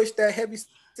man, he pushed that heavy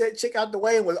set chick out the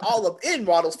way and was all up in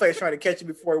Waddle's face trying to catch him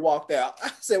before he walked out.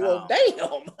 I said, "Well, Oh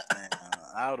damn." man,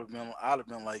 I would have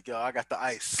been like, yo, I got the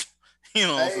ice. You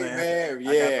know what I'm Hey saying? man,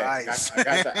 I got the yeah, ice. I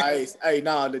got the ice. Hey,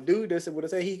 nah, the dude that would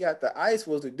have said he got the ice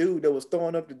was the dude that was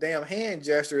throwing up the damn hand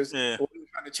gestures Yeah. when we were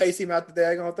trying to chase him out the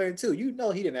daggone thing too. You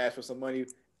know he didn't ask for some money.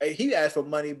 Hey, he asked for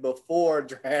money before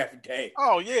draft day.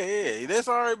 Oh yeah, yeah. That's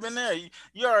already been there.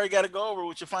 You already got to go over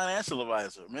with your financial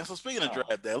advisor, man. So speaking of Oh,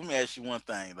 draft day, let me ask you one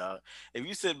thing, dog. If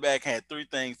you sit back and had three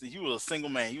things that you were a single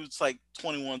man, you was like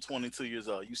 21, 22 years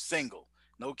old, you single,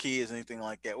 no kids, anything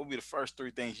like that. What would be the first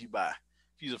three things you buy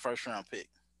if you was a first round pick?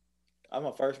 I'm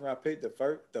a first round pick.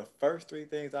 The first three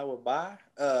things I would buy.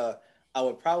 I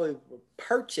would probably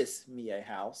purchase me a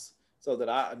house so that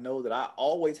I know that I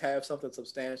always have something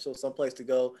substantial, someplace to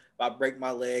go. If I break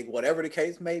my leg, whatever the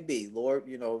case may be, Lord,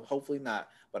 hopefully not.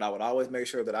 But I would always make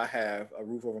sure that I have a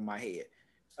roof over my head.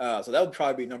 So that would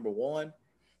probably be number one.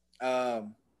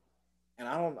 Um, and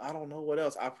I don't know what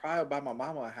else. I probably buy my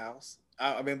mama a house.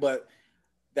 I mean, but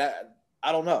that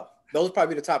I don't know. Those would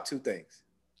probably be the top two things: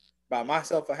 buy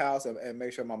myself a house and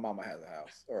make sure my mama has a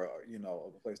house or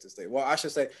a place to stay. Well, I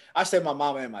should say my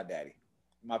mama and my daddy.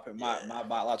 My Yeah.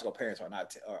 biological parents are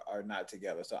not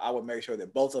together, so I would make sure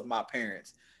that both of my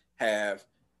parents have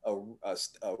a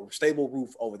stable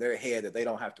roof over their head that they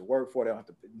don't have to work for. They don't have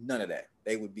to none of that.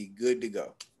 They would be good to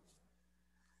go.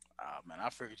 Oh man, I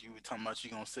figured you were talking about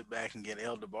you gonna sit back and get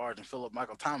Elder Barge and Philip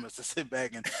Michael Thomas to sit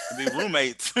back and be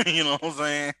roommates. You know what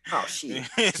I'm Oh shit!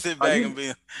 saying? Sit Are back you and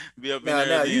be up in now?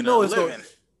 there Now you then know it's going. living.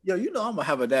 Yo, I'm gonna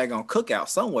have a daggone cookout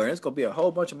somewhere. And it's gonna be a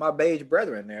whole bunch of my beige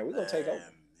brethren there. We're gonna take over.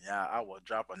 And yeah, I will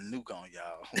drop a nuke on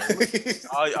y'all. Like, look,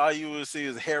 all you will see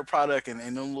is hair product and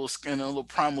them little skin, them little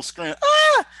primal scream.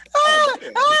 Ah, Oh ah,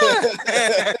 damn.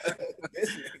 ah.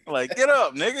 This nigga. Like, get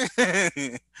up,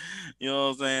 nigga. You know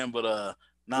what I'm saying? But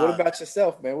What nah. about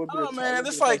yourself, man? Oh man, What would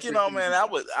be it's the like first three things man. you I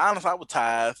buy? would honestly, I would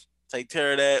tithe, take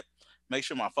care of that, make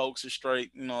sure my folks are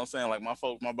straight. You know what I'm saying? Like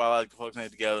my biological folks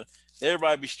ain't together.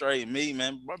 Everybody be straight. Me,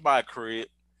 man, buy a crib,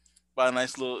 buy a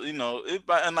nice little,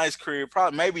 buy a nice crib.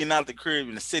 Probably maybe not the crib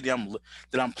in the city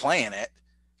that I'm playing at.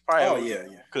 Oh Probably yeah,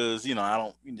 yeah. because I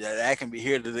don't that can be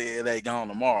here today, they gone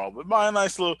tomorrow. But buy a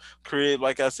nice little crib,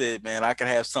 like I said, man. I could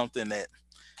have something that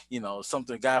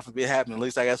something God forbid happen. At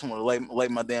least I got somewhere to lay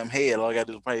my damn head. All I got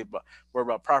to do is worry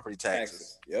about property taxes.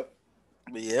 Taxes. Yep.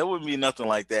 But yeah, it wouldn't be nothing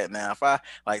like that now. If I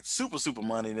like super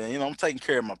money, then I'm taking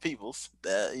care of my peoples.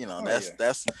 That Oh yeah.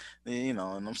 that's and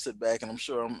I'm sit back and I'm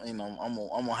sure I'm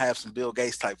gonna have some Bill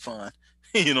Gates type fun.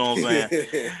 You know what I'm saying?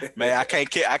 Man, I can't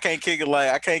kick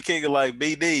it like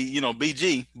BD,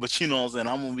 BG, but you know what I'm saying.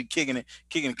 I'm gonna be kicking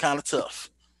it kind of tough.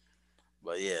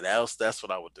 But yeah, that's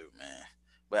what I would do, man.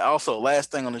 But also,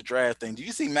 last thing on this draft thing, do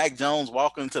you see Mac Jones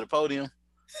walking to the podium?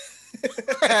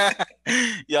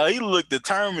 Yo, he looked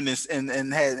determined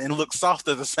and looked soft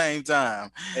at the same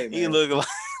time. Hey He man. looked like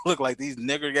looked like these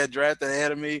nigger got drafted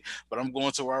ahead of me, but I'm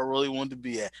going to where I really wanted to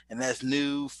be at, and that's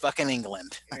New fucking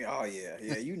England. Oh yeah,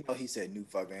 yeah. You know he said new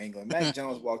fucking England. Mac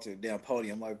Jones walked to the damn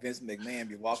podium like Vince McMahon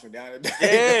be walking down the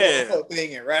Yeah, whole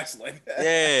thing in wrestling.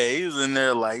 yeah, he was in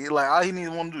there like all he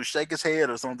needed want to do is shake his head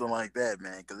or something like that,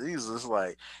 man. Because he was just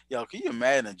like, yo, can you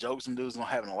imagine the jokes some dudes gonna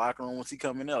have in the locker room once he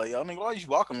come in there? Like, yo, nigga, why you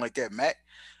walking like that, Mac?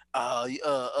 Y-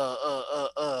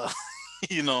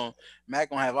 you know, Mac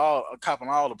gonna have all copping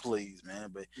all the pleas, man.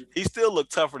 But he still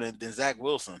looked tougher than Zach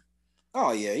Wilson.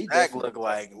 Oh yeah, he Zach definitely looked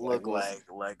tougher than Zach Wilson.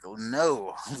 like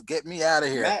no, get me out of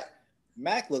here.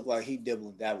 Mac looked like he dibble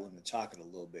and dabble in the chocolate a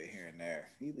little bit here and there.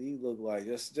 He looked like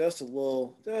just a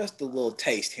little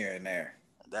taste here and there.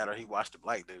 That or he watched the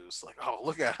black dudes like, oh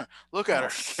look at Oh her,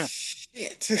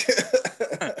 shit!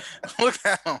 look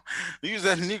at him. Use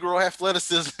that Negro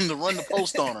athleticism to run the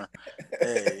post on her.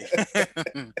 Hey,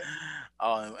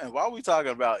 oh, and while we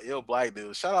talking about ill black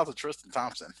dudes, shout out to Tristan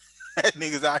Thompson. That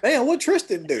nigga's out. Damn, what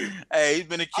Tristan do? Hey, he's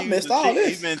been I accused missed of all cheating.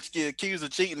 He's this. been accused of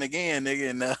cheating again, nigga.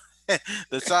 And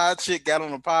the side chick got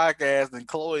on the podcast, and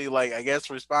Chloe, like, I guess,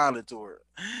 responded to her.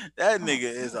 That Oh nigga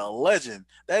is damn. a legend.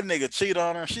 That nigga cheat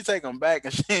on her. She take him back,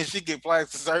 and she get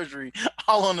plastic surgery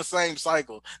all on the same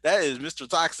cycle. That is Mr.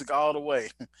 Toxic all the way.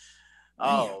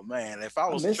 Damn. Oh man, if I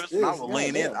I was missed Tristan, I this. would God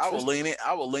lean in. damn, Tristan.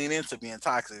 I would lean into being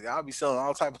toxic. I'll be selling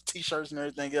all type of t-shirts and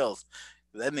everything else.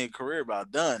 That nigga career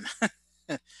about done.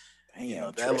 You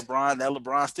know Damn, Tristan. That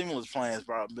LeBron stimulus plan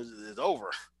is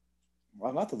over.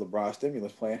 Why not the LeBron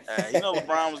stimulus plan? You know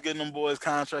LeBron was getting them boys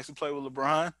contracts to play with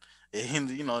LeBron. And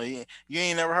you know you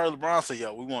ain't never heard LeBron say,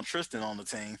 "Yo, we want Tristan on the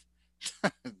team."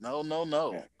 No, no,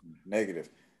 Yeah, no. negative.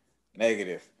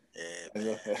 Negative.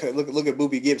 Yeah, Look at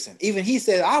Boobie Gibson. Even he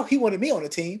said, "Oh, he wanted me on the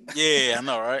team." yeah, I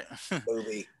know, right?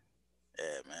 Boobie.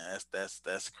 Yeah, man,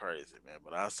 that's crazy, man.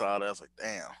 But I saw that, I was like,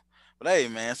 damn. But hey,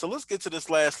 man, so let's get to this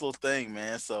last little thing,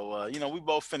 man. So, you know, we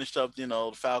both finished up, you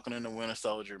know, the Falcon and the Winter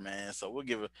Soldier, man. So we'll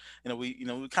give it,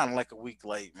 we kind of like a week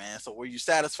late, man. So were you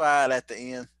satisfied at the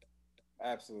end?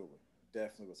 Absolutely,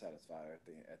 definitely was satisfied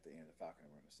at the end of Falcon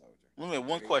and Winter Soldier. Let me have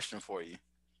one Very question for you.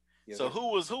 yes, So sir.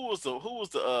 who was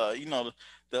the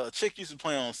the chick used to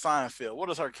play on Seinfeld? What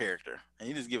is her character? And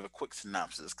you just give a quick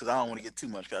synopsis because I don't want to get too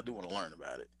much because I do want to learn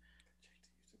about it. Chick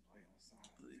that used to play on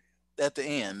Seinfeld. At the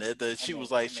end, I she know,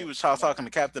 was like I know, I know. talking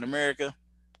to Captain America,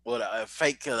 or the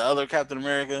fake the other Captain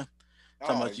America,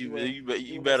 talking Oh, about you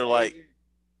U.S. better like agent.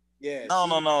 Yeah,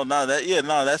 no that yeah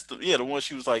no that's the one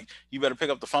she was like you better pick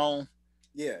up the phone.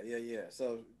 yeah.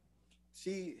 So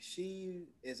she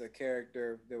is a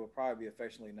character that will probably be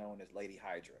affectionately known as Lady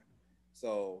Hydra.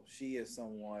 So she is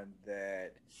someone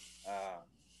that uh,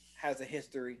 has a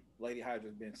history. Lady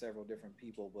Hydra's been several different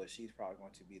people, but she's probably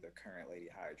going to be the current Lady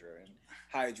Hydra. And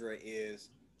Hydra is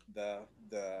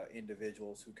the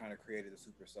individuals who kind of created the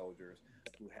super soldiers,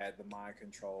 who had the mind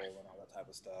control and all that type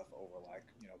of stuff over, like,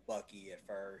 Bucky at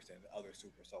first and other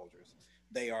super soldiers.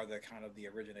 They are the kind of the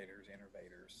originators,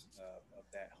 innovators of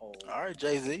that whole All right,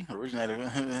 Jay Z originator.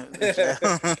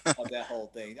 of that whole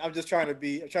thing. I'm trying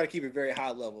to keep it very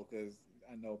high level because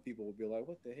I know people will be like,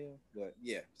 "What the hell?" But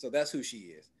yeah, so that's who she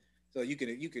is. So you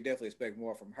could definitely expect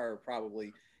more from her,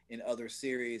 probably in other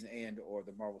series and or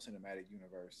the Marvel Cinematic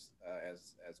Universe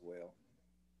as well.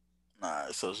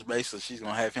 Nah, so basically she's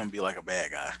gonna have him be like a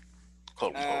bad guy,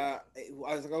 quote unquote.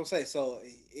 I was gonna say, so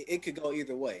it could go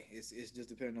either way. It's just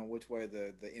depending on which way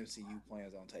the MCU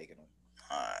plans on taking them.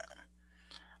 All right.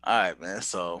 All right, man.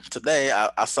 So today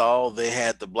I saw they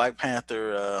had the Black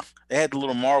Panther. They had the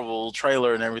little Marvel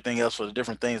trailer and everything else for the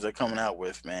different things they're coming out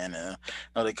with, man.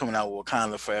 They're coming out with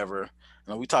Wakanda Forever.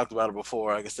 We talked about it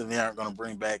before. I guess they aren't going to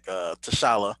bring back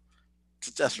T'Challa.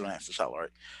 That's her Mm, name, T'Challa, right?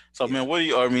 So, yeah. man, what do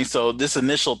you? I mean, so this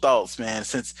initial thoughts, man.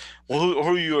 Since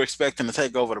who you were expecting to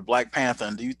take over the Black Panther,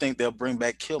 and do you think they'll bring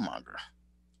back Killmonger?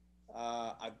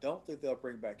 I don't think they'll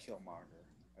bring back Killmonger.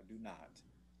 I do not.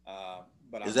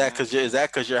 But Is I'm that not because is sure. that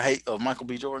because your hate of Michael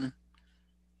B. Jordan?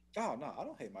 Oh no, I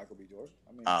don't hate Michael B. Jordan.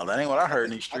 I mean, Oh, that ain't what I I heard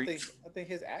in think these I think streets. I think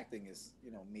his acting is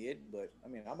mid, but I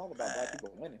mean, I'm all about black Man,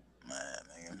 people winning. man,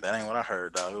 nigga, that ain't what I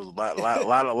heard, dog. It was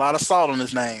a lot of salt on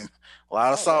his name, a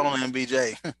lot of Oh, salt really? on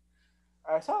MBJ.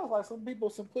 It sounds like some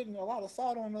putting a lot of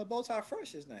salt on Bowtie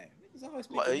Fresh's name. Niggas always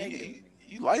Like, speaking negative of me.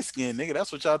 you light skinned nigga,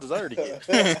 that's what y'all deserve to get.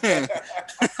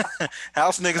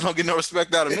 House niggas don't get no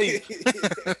respect out of me,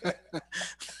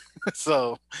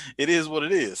 so it is what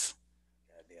it is.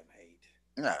 Goddamn hate.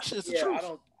 Nah, shit's the Yeah, I truth.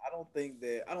 don't. I don't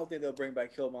think they'll bring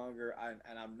back Killmonger.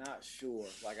 And I'm not sure.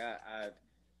 Like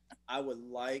I would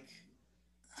like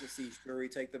to see Shuri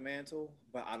take the mantle,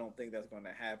 but I don't think that's going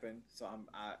to happen. So I'm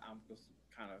just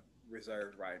kind of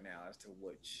reserved right now as to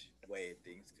which way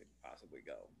things could possibly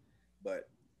go. But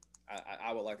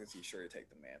I would like to see Shuri take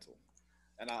the mantle,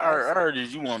 and I heard that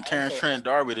you want Terrence also Trent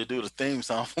D'Arby to do the theme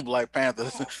song for Black Panther.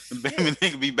 oh The baby shit.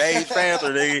 nigga be Beige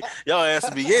Panther. Nigga, y'all has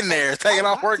to be in there, taking Oh,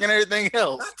 off work and everything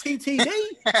else. not TTD.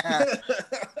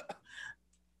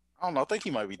 I don't know. I think he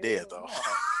might be dead Hell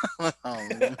though. no.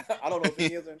 Um, I don't know if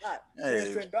he is or not. Terrence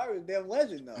hey, Trent D'Arby is a damn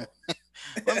legend though.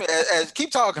 let me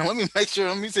keep talking. Let me make sure.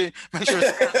 Let me see. Make sure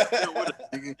it's still with us,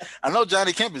 nigga. I know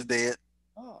Johnny Kemp is dead.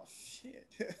 Oh shit.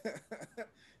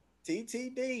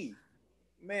 TTD.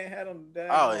 Man had him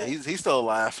Oh yeah, daggone. he's still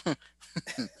alive.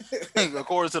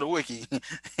 According to the wiki,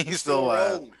 he's still Still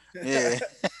alive. rolling. Yeah,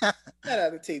 Shout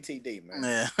out to TTD,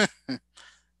 man. yeah.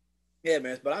 Yeah,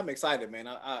 man. But I'm excited, man.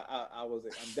 I'm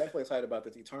definitely excited about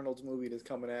this Eternals movie that's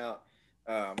coming out.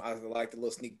 I like the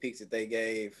little sneak peeks that they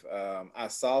gave. I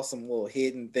saw some little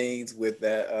hidden things with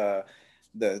that.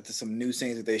 Some new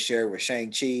scenes that they shared with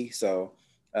Shang Chi. So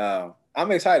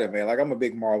I'm excited, man. Like I'm a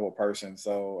big Marvel person,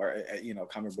 so or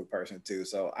comic book person too.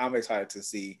 So I'm excited to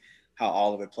see how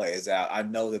all of it plays out. I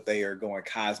know that they are going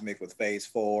cosmic with Phase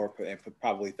 4 and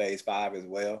probably Phase 5 as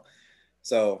well.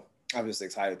 So I'm just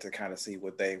excited to kind of see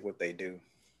what they do.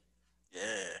 Yeah,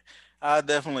 I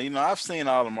definitely, I've seen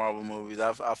all the Marvel movies.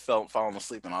 I felt falling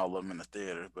asleep in all of them in the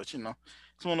theater, but it's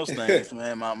one of those things,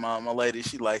 man. My lady,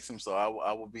 she likes them, so I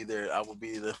will be there. I will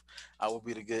be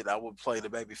the good. I will play the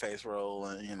babyface role,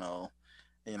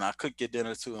 and I cook your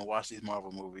dinner too and watch these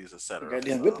Marvel movies, etc.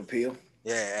 Goddamn whip So appeal.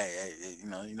 yeah, hey,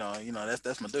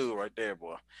 that's my dude right there,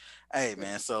 boy. Hey,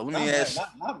 man. So let me Not Mike,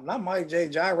 ask. not Mike J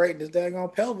gyrating his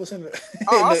daggone pelvis in the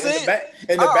Oh, I in the seen. back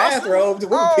in the Oh, I seen. bathrobe to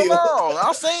whip Oh appeal. no,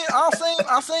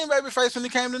 I seen Babyface when he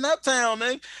came to Naptown,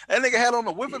 nigga. That nigga had on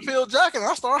a whip appeal jacket, and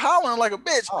I started hollering like a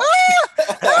bitch. Oh.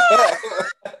 Ah!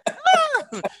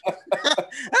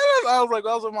 I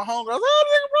was with my homegirl. Oh,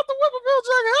 nigga brought the whip appeal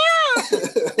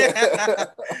jacket.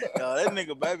 Ah! Yo, that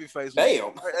nigga Babyface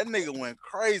Damn. that nigga went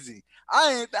crazy.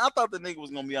 I thought the nigga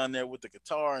was gonna be on there with the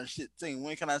guitar and shit. Sing,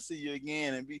 when can I see you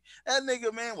again? And be that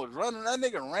nigga man was running. That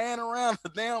nigga ran around the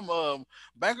damn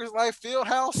Bankers Life Field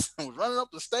House and was running up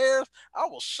the stairs. I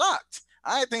was shocked.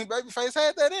 I didn't think Babyface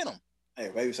had that in him. Hey,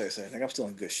 baby say something. I'm still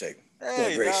in good shape. Still in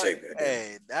Hey, great dog. shape, goddamn.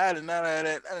 Hey, I did not have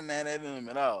that. I didn't have that in him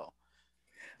at all.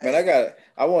 Man, Hey,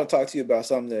 I want to talk to you about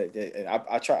something that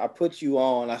I put you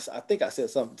on. I think I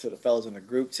said something to the fellas in the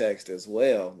group text as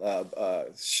well.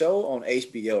 Show on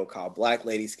HBO called Black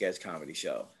Lady Sketch Comedy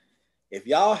Show. If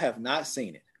y'all have not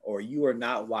seen it or you are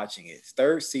not watching it,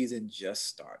 third season just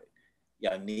started.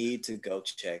 Y'all need to go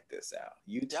check this out.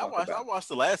 You yeah, I talk watched. about I watched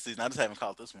the last season. I just haven't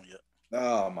caught this one yet.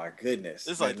 oh my goodness,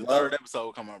 This is like man, the love third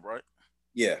episode coming up, right?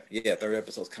 yeah, third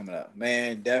episode's coming up.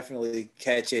 Man, definitely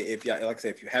catch it. If y'all, like I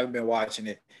said, if you haven't been watching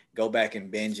it, go back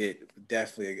and binge it.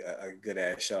 Definitely a good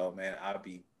ass show, man. I'll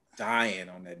be dying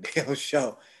on that damn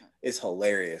show. It's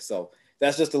hilarious. So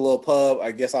that's just a little pub.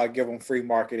 I guess I'll give them free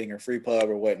marketing or free pub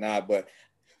or whatnot. But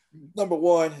number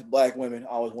one, black women, I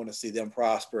always want to see them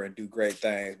prosper and do great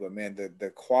things. But man, the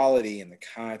quality and the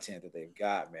content that they've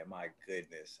got, man, my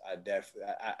goodness, I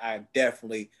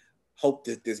definitely hope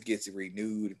that this gets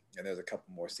renewed and there's a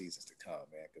couple more seasons to come,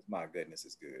 man. Because my goodness,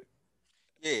 is good.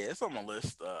 Yeah, it's on my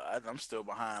list. I'm still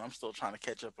behind. I'm still trying to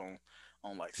catch up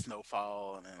on like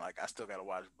Snowfall, and then like I still got to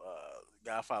watch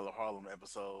Godfather Harlem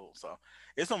episode. So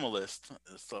it's on my list.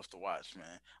 It's stuff to watch,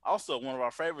 man. Also, one of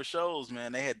our favorite shows,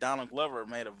 man. They had Donald Glover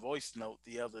made a voice note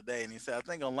the other day, and he said, "I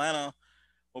think Atlanta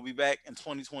will be back in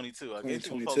 2022. I guess it was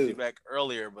supposed to be 2022. back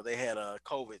earlier, but they had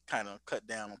COVID kind of cut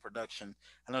down on production.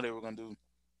 I know they were gonna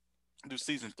do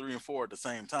season 3 and 4 at the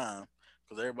same time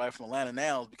because everybody from Atlanta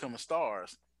now is becoming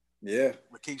stars. Yeah.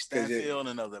 Lakeith Because Stanfield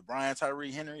and the Brian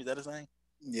Tyree Henry. Is that his name?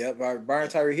 yeah, Brian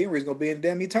Tyree Henry is gonna be in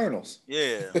Damn Eternals.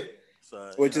 Yeah.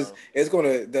 So Which is it's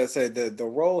gonna say the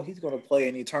role he's gonna play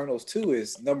in Eternals too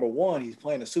is number one, he's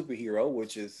playing a superhero,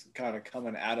 which is kind of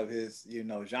coming out of his,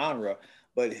 genre,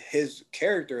 but his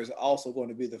character is also going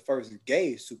to be the first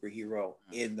gay superhero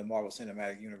in the Marvel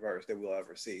Cinematic Universe that we'll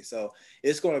ever see. So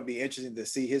it's going to be interesting to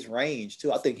see his range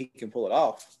too. I think he can pull it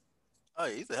off. oh,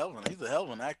 yeah, he's a hell of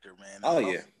an actor, man. Oh And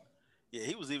yeah. also, yeah,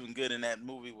 he was even good in that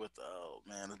movie with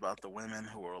man, it's about the women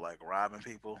who were like robbing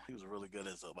people. He was really good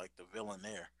as like the villain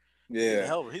there. Yeah.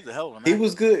 He's a hell of an He actor,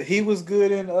 was man. good. He was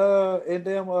good in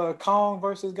them Kong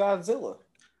versus Godzilla.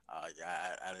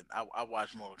 Yeah, I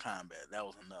watched Mortal Kombat. That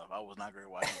was enough. I was not great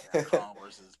watching Kong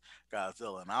versus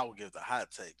Godzilla, and I would give the hot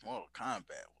take. Mortal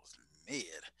Kombat was mid.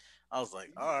 I was like,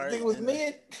 all You right. think it was And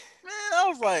mid? man, I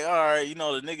was like, all right, the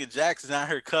nigga Jackson out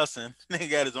here cussing. Nigga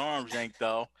got his arms yanked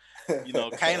off.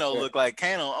 Kano looked like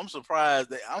Kano. I'm surprised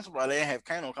they didn't have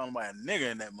Kano calling by a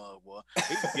nigga in that mug, boy.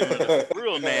 He was giving it a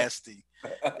real nasty.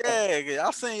 Yeah,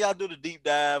 I seen y'all do the deep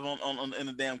dive on in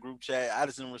the damn group chat. I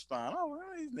just didn't respond. Oh, well,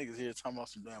 these niggas here talking about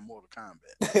some damn Mortal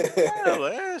Kombat. I was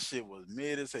like, that shit was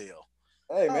mid as hell.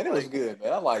 Hey I man, was it was like, good,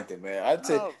 man. I liked it, man. I'd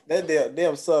say oh, that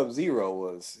damn Sub-Zero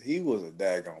was a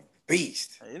daggone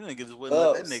beast. hey, that nigga just wouldn't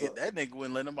let Sub, that nigga. Sub That nigga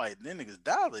wouldn't let nobody. That niggas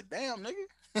die. Like, damn, nigga,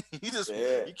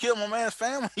 yeah. you killed my man's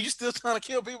family. You still trying to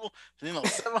kill people?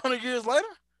 700 years later.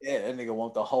 Yeah, that nigga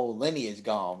want the whole lineage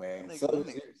gone, man. That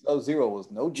nigga, Sub-Zero was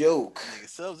no joke. nigga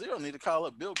Sub-Zero need to call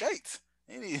up Bill Gates.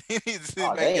 He needs to sit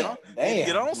Oh back and get damn, on. He need to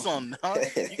get damn. on something. Huh?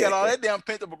 You got all that damn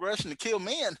pent up aggression to kill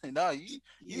men. No, you need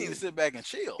Yeah. to sit back and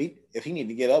chill. If he need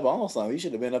to get up on something, he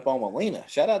should have been up on Melina.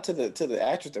 Shout out to the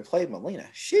actress that played Melina.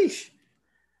 Sheesh.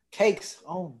 Cakes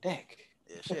on deck.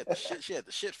 Yeah, she had the shit. She had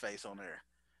the shit face on there.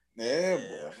 Yeah,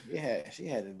 Yeah, boy. She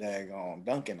had the daggone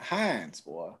Duncan Hines,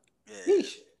 boy. yeah,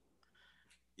 Sheesh.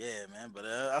 yeah, man. But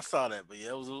I saw that. But yeah,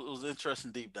 it was an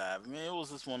interesting deep dive. I mean, it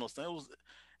was just one of those things.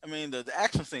 I mean, the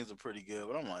action scenes are pretty good,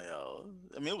 but I'm like, oh,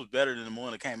 I mean, it was better than the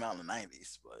one that came out in the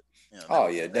 '90s. But Oh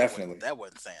yeah, definitely. that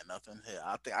wasn't saying nothing. Yeah,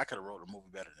 I think I could have wrote a movie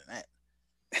better than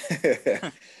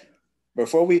that.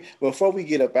 Before we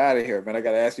get up out of here, man, I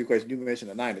gotta ask you a question. You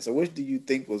mentioned the '90s, so which do you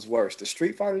think was worse, the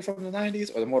Street Fighter from the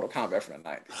 '90s or the Mortal Kombat from the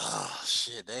 '90s? Oh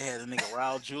shit, they had the nigga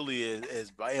Raul Julia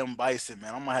as M Bison,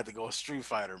 man. I'm gonna have to go Street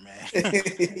Fighter, man.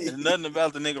 There's nothing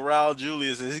about the nigga Raul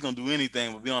Julia says he's gonna do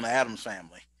anything but be on the Adams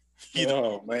Family.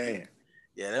 Oh man,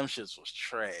 Yeah, them shits was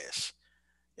trash.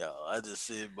 Yo, I just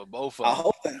said, but both I of them.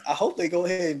 hope I hope they go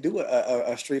ahead and do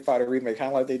a Street Fighter remake, kind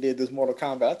of like they did this Mortal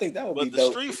Kombat. I think that would be But the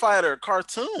dope. Street Fighter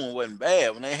cartoon wasn't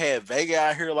bad when they had Vega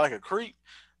out here like a creep.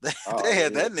 They Oh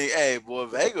had yeah. that nigga. Hey, boy,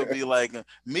 Vega be like,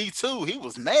 me too. He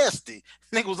was nasty.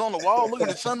 Nigga was on the wall looking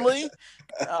at Chun Li.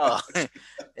 Oh,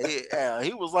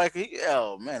 he was like,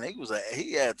 oh man,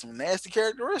 he had some nasty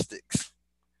characteristics.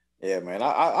 Yeah, man.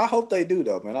 I hope they do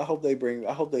though, man. I hope they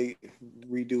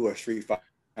redo a Street Fighter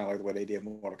kind of like the way they did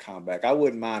Mortal Kombat. I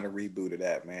wouldn't mind a reboot of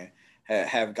that, man.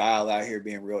 Have Guile out here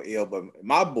being real ill, but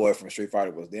my boy from Street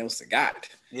Fighter was them Sagat.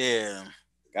 Yeah.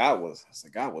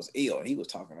 Sagat was ill, and he was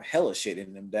talking a hella shit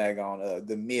in them daggone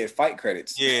the mid fight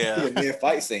credits. Yeah. The mid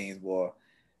fight scenes, boy.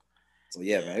 So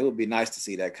yeah, Yeah. man, it would be nice to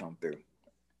see that come through.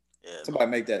 Yeah. Somebody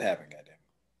make that happen,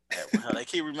 goddamn. How they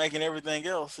keep remaking everything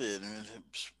else. Yeah, I mean,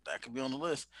 that could be on the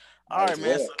list. All right,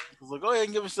 man. So go ahead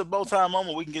and give us a bow tie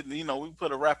moment. We can get, we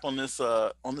put a wrap on this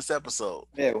episode.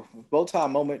 Yeah, bow tie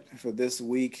moment for this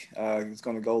week. It's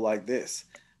gonna go like this: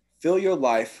 fill your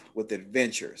life with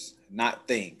adventures, not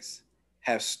things.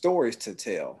 Have stories to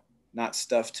tell, not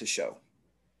stuff to show.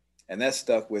 And that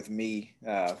stuck with me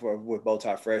with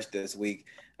Bowtie Fresh this week.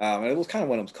 And it was kind of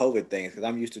one of those COVID things because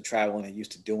I'm used to traveling and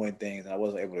used to doing things, and I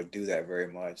wasn't able to do that very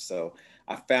much. So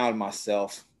I found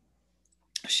myself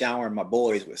showering my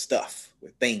boys with stuff,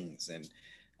 with things, and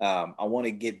I want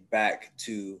to get back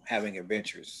to having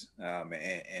adventures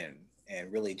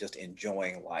and really just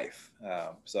enjoying life.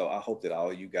 So I hope that all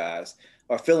of you guys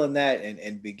are feeling that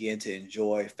and begin to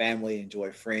enjoy family,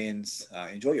 enjoy friends,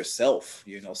 enjoy yourself.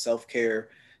 Self care,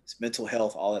 mental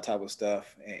health, all that type of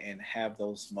stuff, and have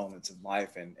those moments in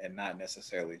life and not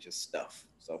necessarily just stuff.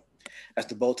 So that's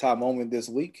the bow tie moment this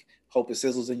week. Hope it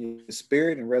sizzles in your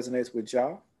spirit and resonates with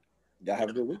y'all. Y'all have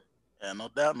a good week. Yeah, no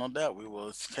doubt, no doubt. We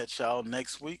will catch y'all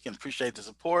next week and appreciate the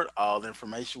support. All the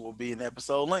information will be in the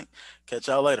episode link. Catch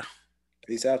y'all later.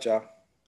 Peace out, y'all.